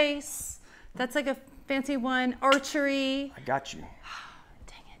steeplechase. That's like a fancy one. Archery. I got you.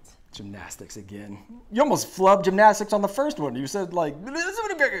 Dang it. Gymnastics again. You almost flubbed gymnastics on the first one. You said like.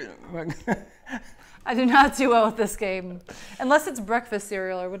 I do not do well with this game, unless it's breakfast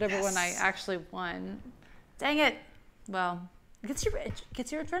cereal or whatever Yes. one I actually won. Dang it. Well, gets your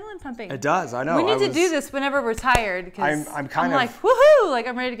adrenaline pumping. It does. I know. We need to do this whenever we're tired because I'm kind of like woohoo, like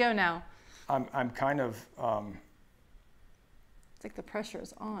I'm ready to go now. I'm kind of. It's like the pressure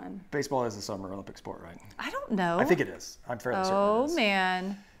is on. Baseball is a summer Olympic sport, right? I don't know. I think it is. I'm fairly certain it Oh is.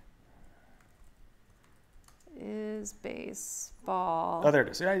 man. Is baseball Oh, there it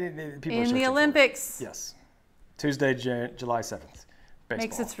is. Yeah, people are in searching the for it. Olympics? Yes. Tuesday, July 7th. Baseball.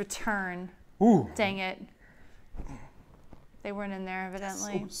 Makes its return. Ooh. Dang it. They weren't in there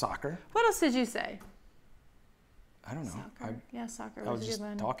evidently. Ooh, soccer. What else did you say? I don't know. Soccer. Yeah, soccer I was was a just good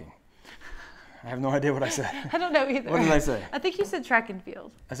one. talking. I have no idea what I said. I don't know either. What did I say? I think you said track and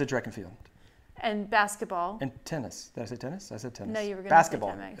field I said track and field. and basketball. And tennis. Did I say tennis? I said tennis. No, you were gonna say basketball.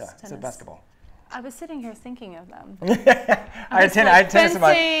 tennis. Yeah, I Tennis. said basketball. I was sitting here thinking of them. I had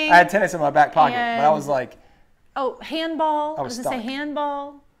tennis in my back pocket, but I was like, Oh, handball. I was gonna say stuck.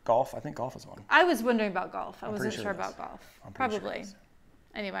 handball. golf. I think golf is one. I was wondering about golf. I I'm wasn't pretty sure sure it is. about golf. I'm pretty sure it Probably. is.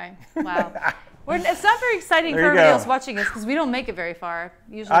 Anyway, wow. It's not very exciting There for you everybody go. else watching us because we don't make it very far.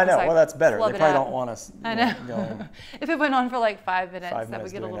 Usually, I know. 'cause Well, that's better. flub They it probably up. don't want us. I know. Going. If it went on for like 5 minutes, 5 that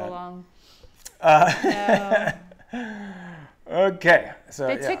would minutes get a doing little that. long. Okay. So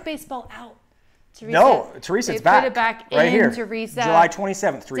They yeah. took baseball out. Teresa, No, Teresa's they back. put it back right in, here. Teresa. July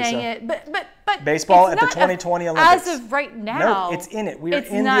 27th, Teresa. Dang it! But Baseball it's at the not 2020 Olympics. As of right now, No, it's in it. We are it's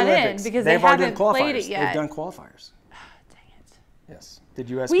in not the Olympics. in because They've they already haven't done played qualifiers. it yet. They've done qualifiers. Dang it! Yes. Did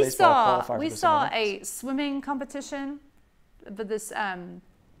U.S. We baseball saw qualify for this Olympics? a swimming competition, but this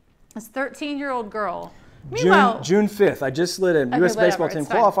 13-year-old girl. Meanwhile, June 5th. I just slid in. U.S. whatever, baseball team it's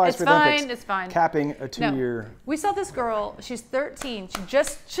fine. qualifies It's for the Olympics. fine, it's fine. Capping a 2-year. we saw this girl. She's 13. She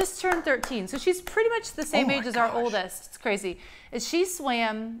just turned 13, so she's pretty much the same Oh my age as our gosh. oldest. It's crazy. And she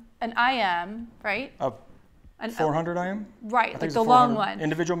swam an IM, right? Of 400 I am? Right, I think like it's the long 400 one.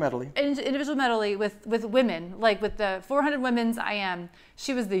 Individual medley. Individual medley with women, like with the 400 women's IM.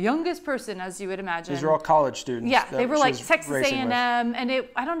 She was the youngest person, as you would imagine. These are all college students. Yeah, that they were she like was Texas racing A&M, with. and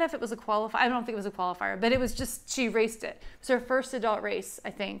I don't know if it was a qualifier. I don't think it was a qualifier, but it was just she raced it. It was her first adult race, I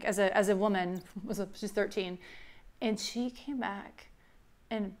think, as a woman. She's 13, and she came back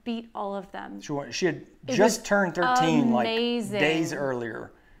and beat all of them. She had It just was turned 13 amazing. like days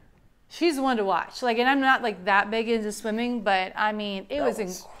earlier. She's one to watch. Like, and I'm not like that big into swimming, but I mean, it was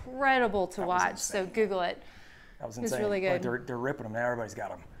incredible to watch. So Google it. That was It's insane. really Like, good. they're ripping them now. Everybody's got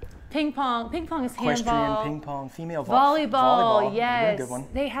them. Ping pong is Equestrian, handball. ping pong, female Volleyball, yes. Good one.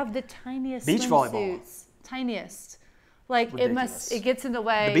 They have the tiniest Beach volleyball. swimsuits. Tiniest. Like Ridiculous. it gets in the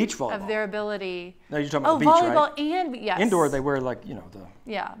way The beach of volleyball. their ability. No, you're talking about the beach, volleyball right? and yes. Indoor, they wear like, you know, the...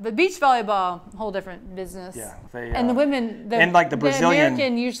 Yeah, but beach volleyball, whole different business. Yeah, they, and the women, and like the Brazilian,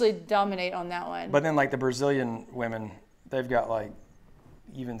 American usually dominate on that one. But then like the Brazilian women, they've got like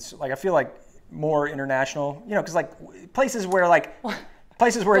even like I feel like more international, you know, because like places where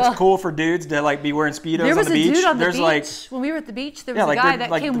it's cool for dudes to like be wearing speedos there was on the beach. A dude on the There's beach. like When we were at the beach, there was yeah, a like guy that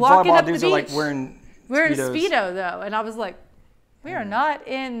like came the walking volleyball up the dudes beach. are like wearing a speedos. Speedo though, and I was like, we are not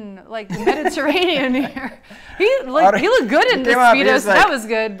in like the Mediterranean here. He looked good in the Speedo, so that was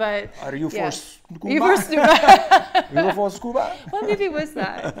good. But are you for scuba? You for scuba? You for scuba? What movie was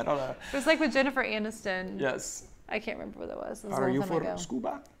that? I don't know. It was like with Jennifer Aniston. Yes. I can't remember what it was. It was a Are long you time for ago.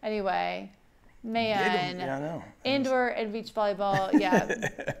 scuba? Anyway, man. Yeah, I know. Indoor and beach volleyball, yeah.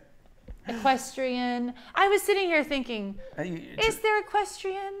 Equestrian. I was sitting here thinking, is there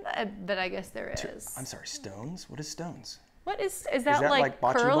equestrian? But I guess there is. I'm sorry, stones? What is stones? What is that like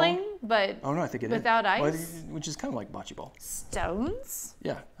bocce curling, ball? but Oh no, I think it is. without ice? Well, which is kind of like bocce ball. Stones?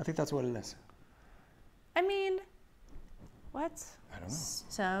 Yeah, I think that's what it is. I mean, what? I don't know.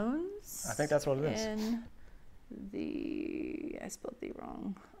 Stones? I think that's what it is. In I spelled the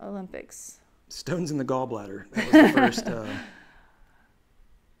wrong, Olympics. Stones in the gallbladder. That was the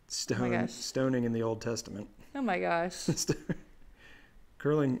first stoning in the Old Testament. Oh my gosh.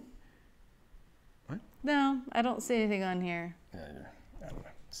 Curling. What? No, I don't see anything on here. Yeah, I don't know.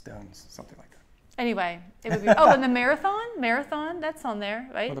 Stones, something like that. Anyway, it would be. Oh, and the marathon, that's on there,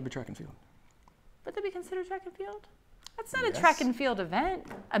 right? Well, that'd be track and field. Would that be considered track and field? That's not a track and field event.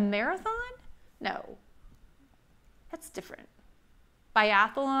 A marathon? No. That's different.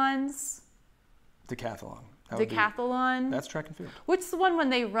 Biathlons. Decathlon. Decathlon. That's track and field. Which is the one when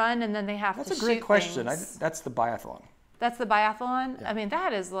they run and then they have to shoot That's a great question. things? That's the biathlon. That's the biathlon? Yeah. I mean,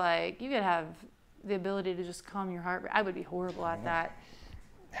 that is like, you could have the ability to just calm your heart rate. I would be horrible at that.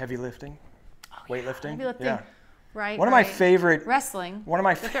 Heavy lifting. Weightlifting. Heavy lifting. Yeah. Right. One of my favorite. Wrestling. One of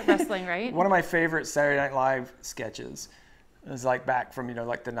my Look at wrestling, right? One of my favorite Saturday Night Live sketches is like back from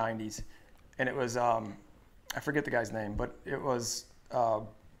like the 90s, and it was I forget the guy's name, but it was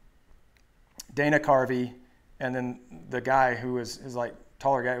Dana Carvey, and then the guy who is like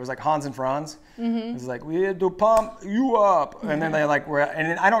taller guy. It was like Hans and Franz. It was like, we had to pump you up, and then they like were, and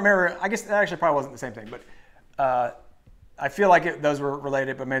then I don't remember. I guess it actually probably wasn't the same thing, but I feel like those were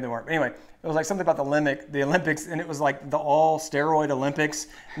related, but maybe they weren't. But anyway, it was like something about the Olympics, and it was like the all steroid Olympics,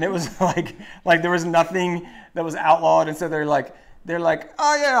 and it was like there was nothing that was outlawed, and so they're like,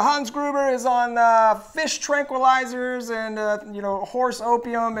 oh yeah, Hans Gruber is on fish tranquilizers and horse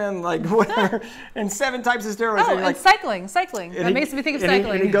opium and like whatever, and 7 types of steroids. Oh, and like, cycling. That makes me think of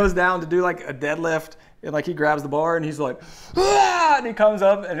cycling. And he goes down to do like a deadlift, and like he grabs the bar and he's like, ah! And he comes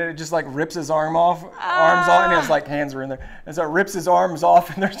up and it just like rips his arms off, and his like hands are in there, and so it rips his arms off,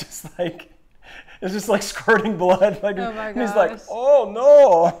 and they're just like. It's just like squirting blood. Like, oh my and he's like, gosh. oh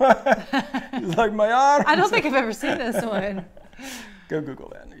no. He's like, my arm. I don't think I've ever seen this one. Go Google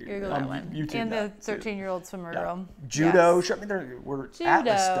that. Google that one. YouTube and that. the 13-year-old swimmer girl. Judo. Yes. I mean, we're Judo.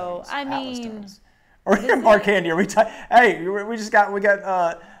 Atlas stones. I Atlas mean, stones. Or Mark Handy. Are we? Hey, we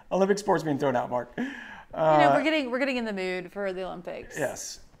got Olympic sports being thrown out, Mark. we're getting in the mood for the Olympics.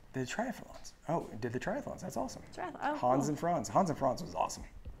 Yes. The triathlons. Oh, did the triathlons. That's awesome. Oh, Hans cool. and Franz. Hans and Franz was awesome.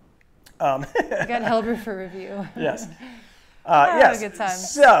 I got held for review. Yes. Yes. Good time.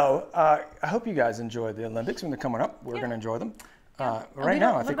 So I hope you guys enjoy the Olympics when they're coming up. We're going to enjoy them. Right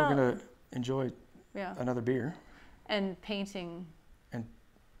now, I think we're going to enjoy another beer. And painting. And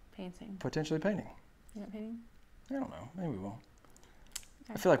painting. Potentially painting. You not painting? I don't know. Maybe we will.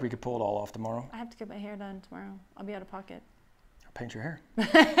 Okay. I feel like we could pull it all off tomorrow. I have to get my hair done tomorrow. I'll be out of pocket. I'll paint your hair.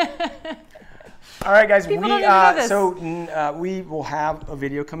 All right, guys. We will have a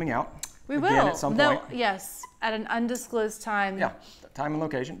video coming out. We will. Again, at some point. Yes, at an undisclosed time. Yeah, time and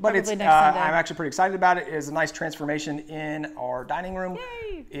location. But it's I'm actually pretty excited about it. It's a nice transformation in our dining room.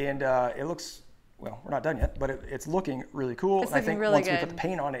 Yay! And it looks, well, we're not done yet, but it's looking really cool. It's and I think really once good. we put the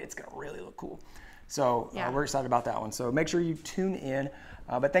paint on it, it's going to really look cool. So we're excited about that one. So make sure you tune in.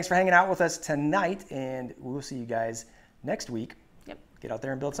 But thanks for hanging out with us tonight, and we'll see you guys next week. Yep. Get out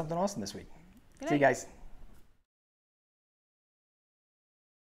there and build something awesome this week. See you guys.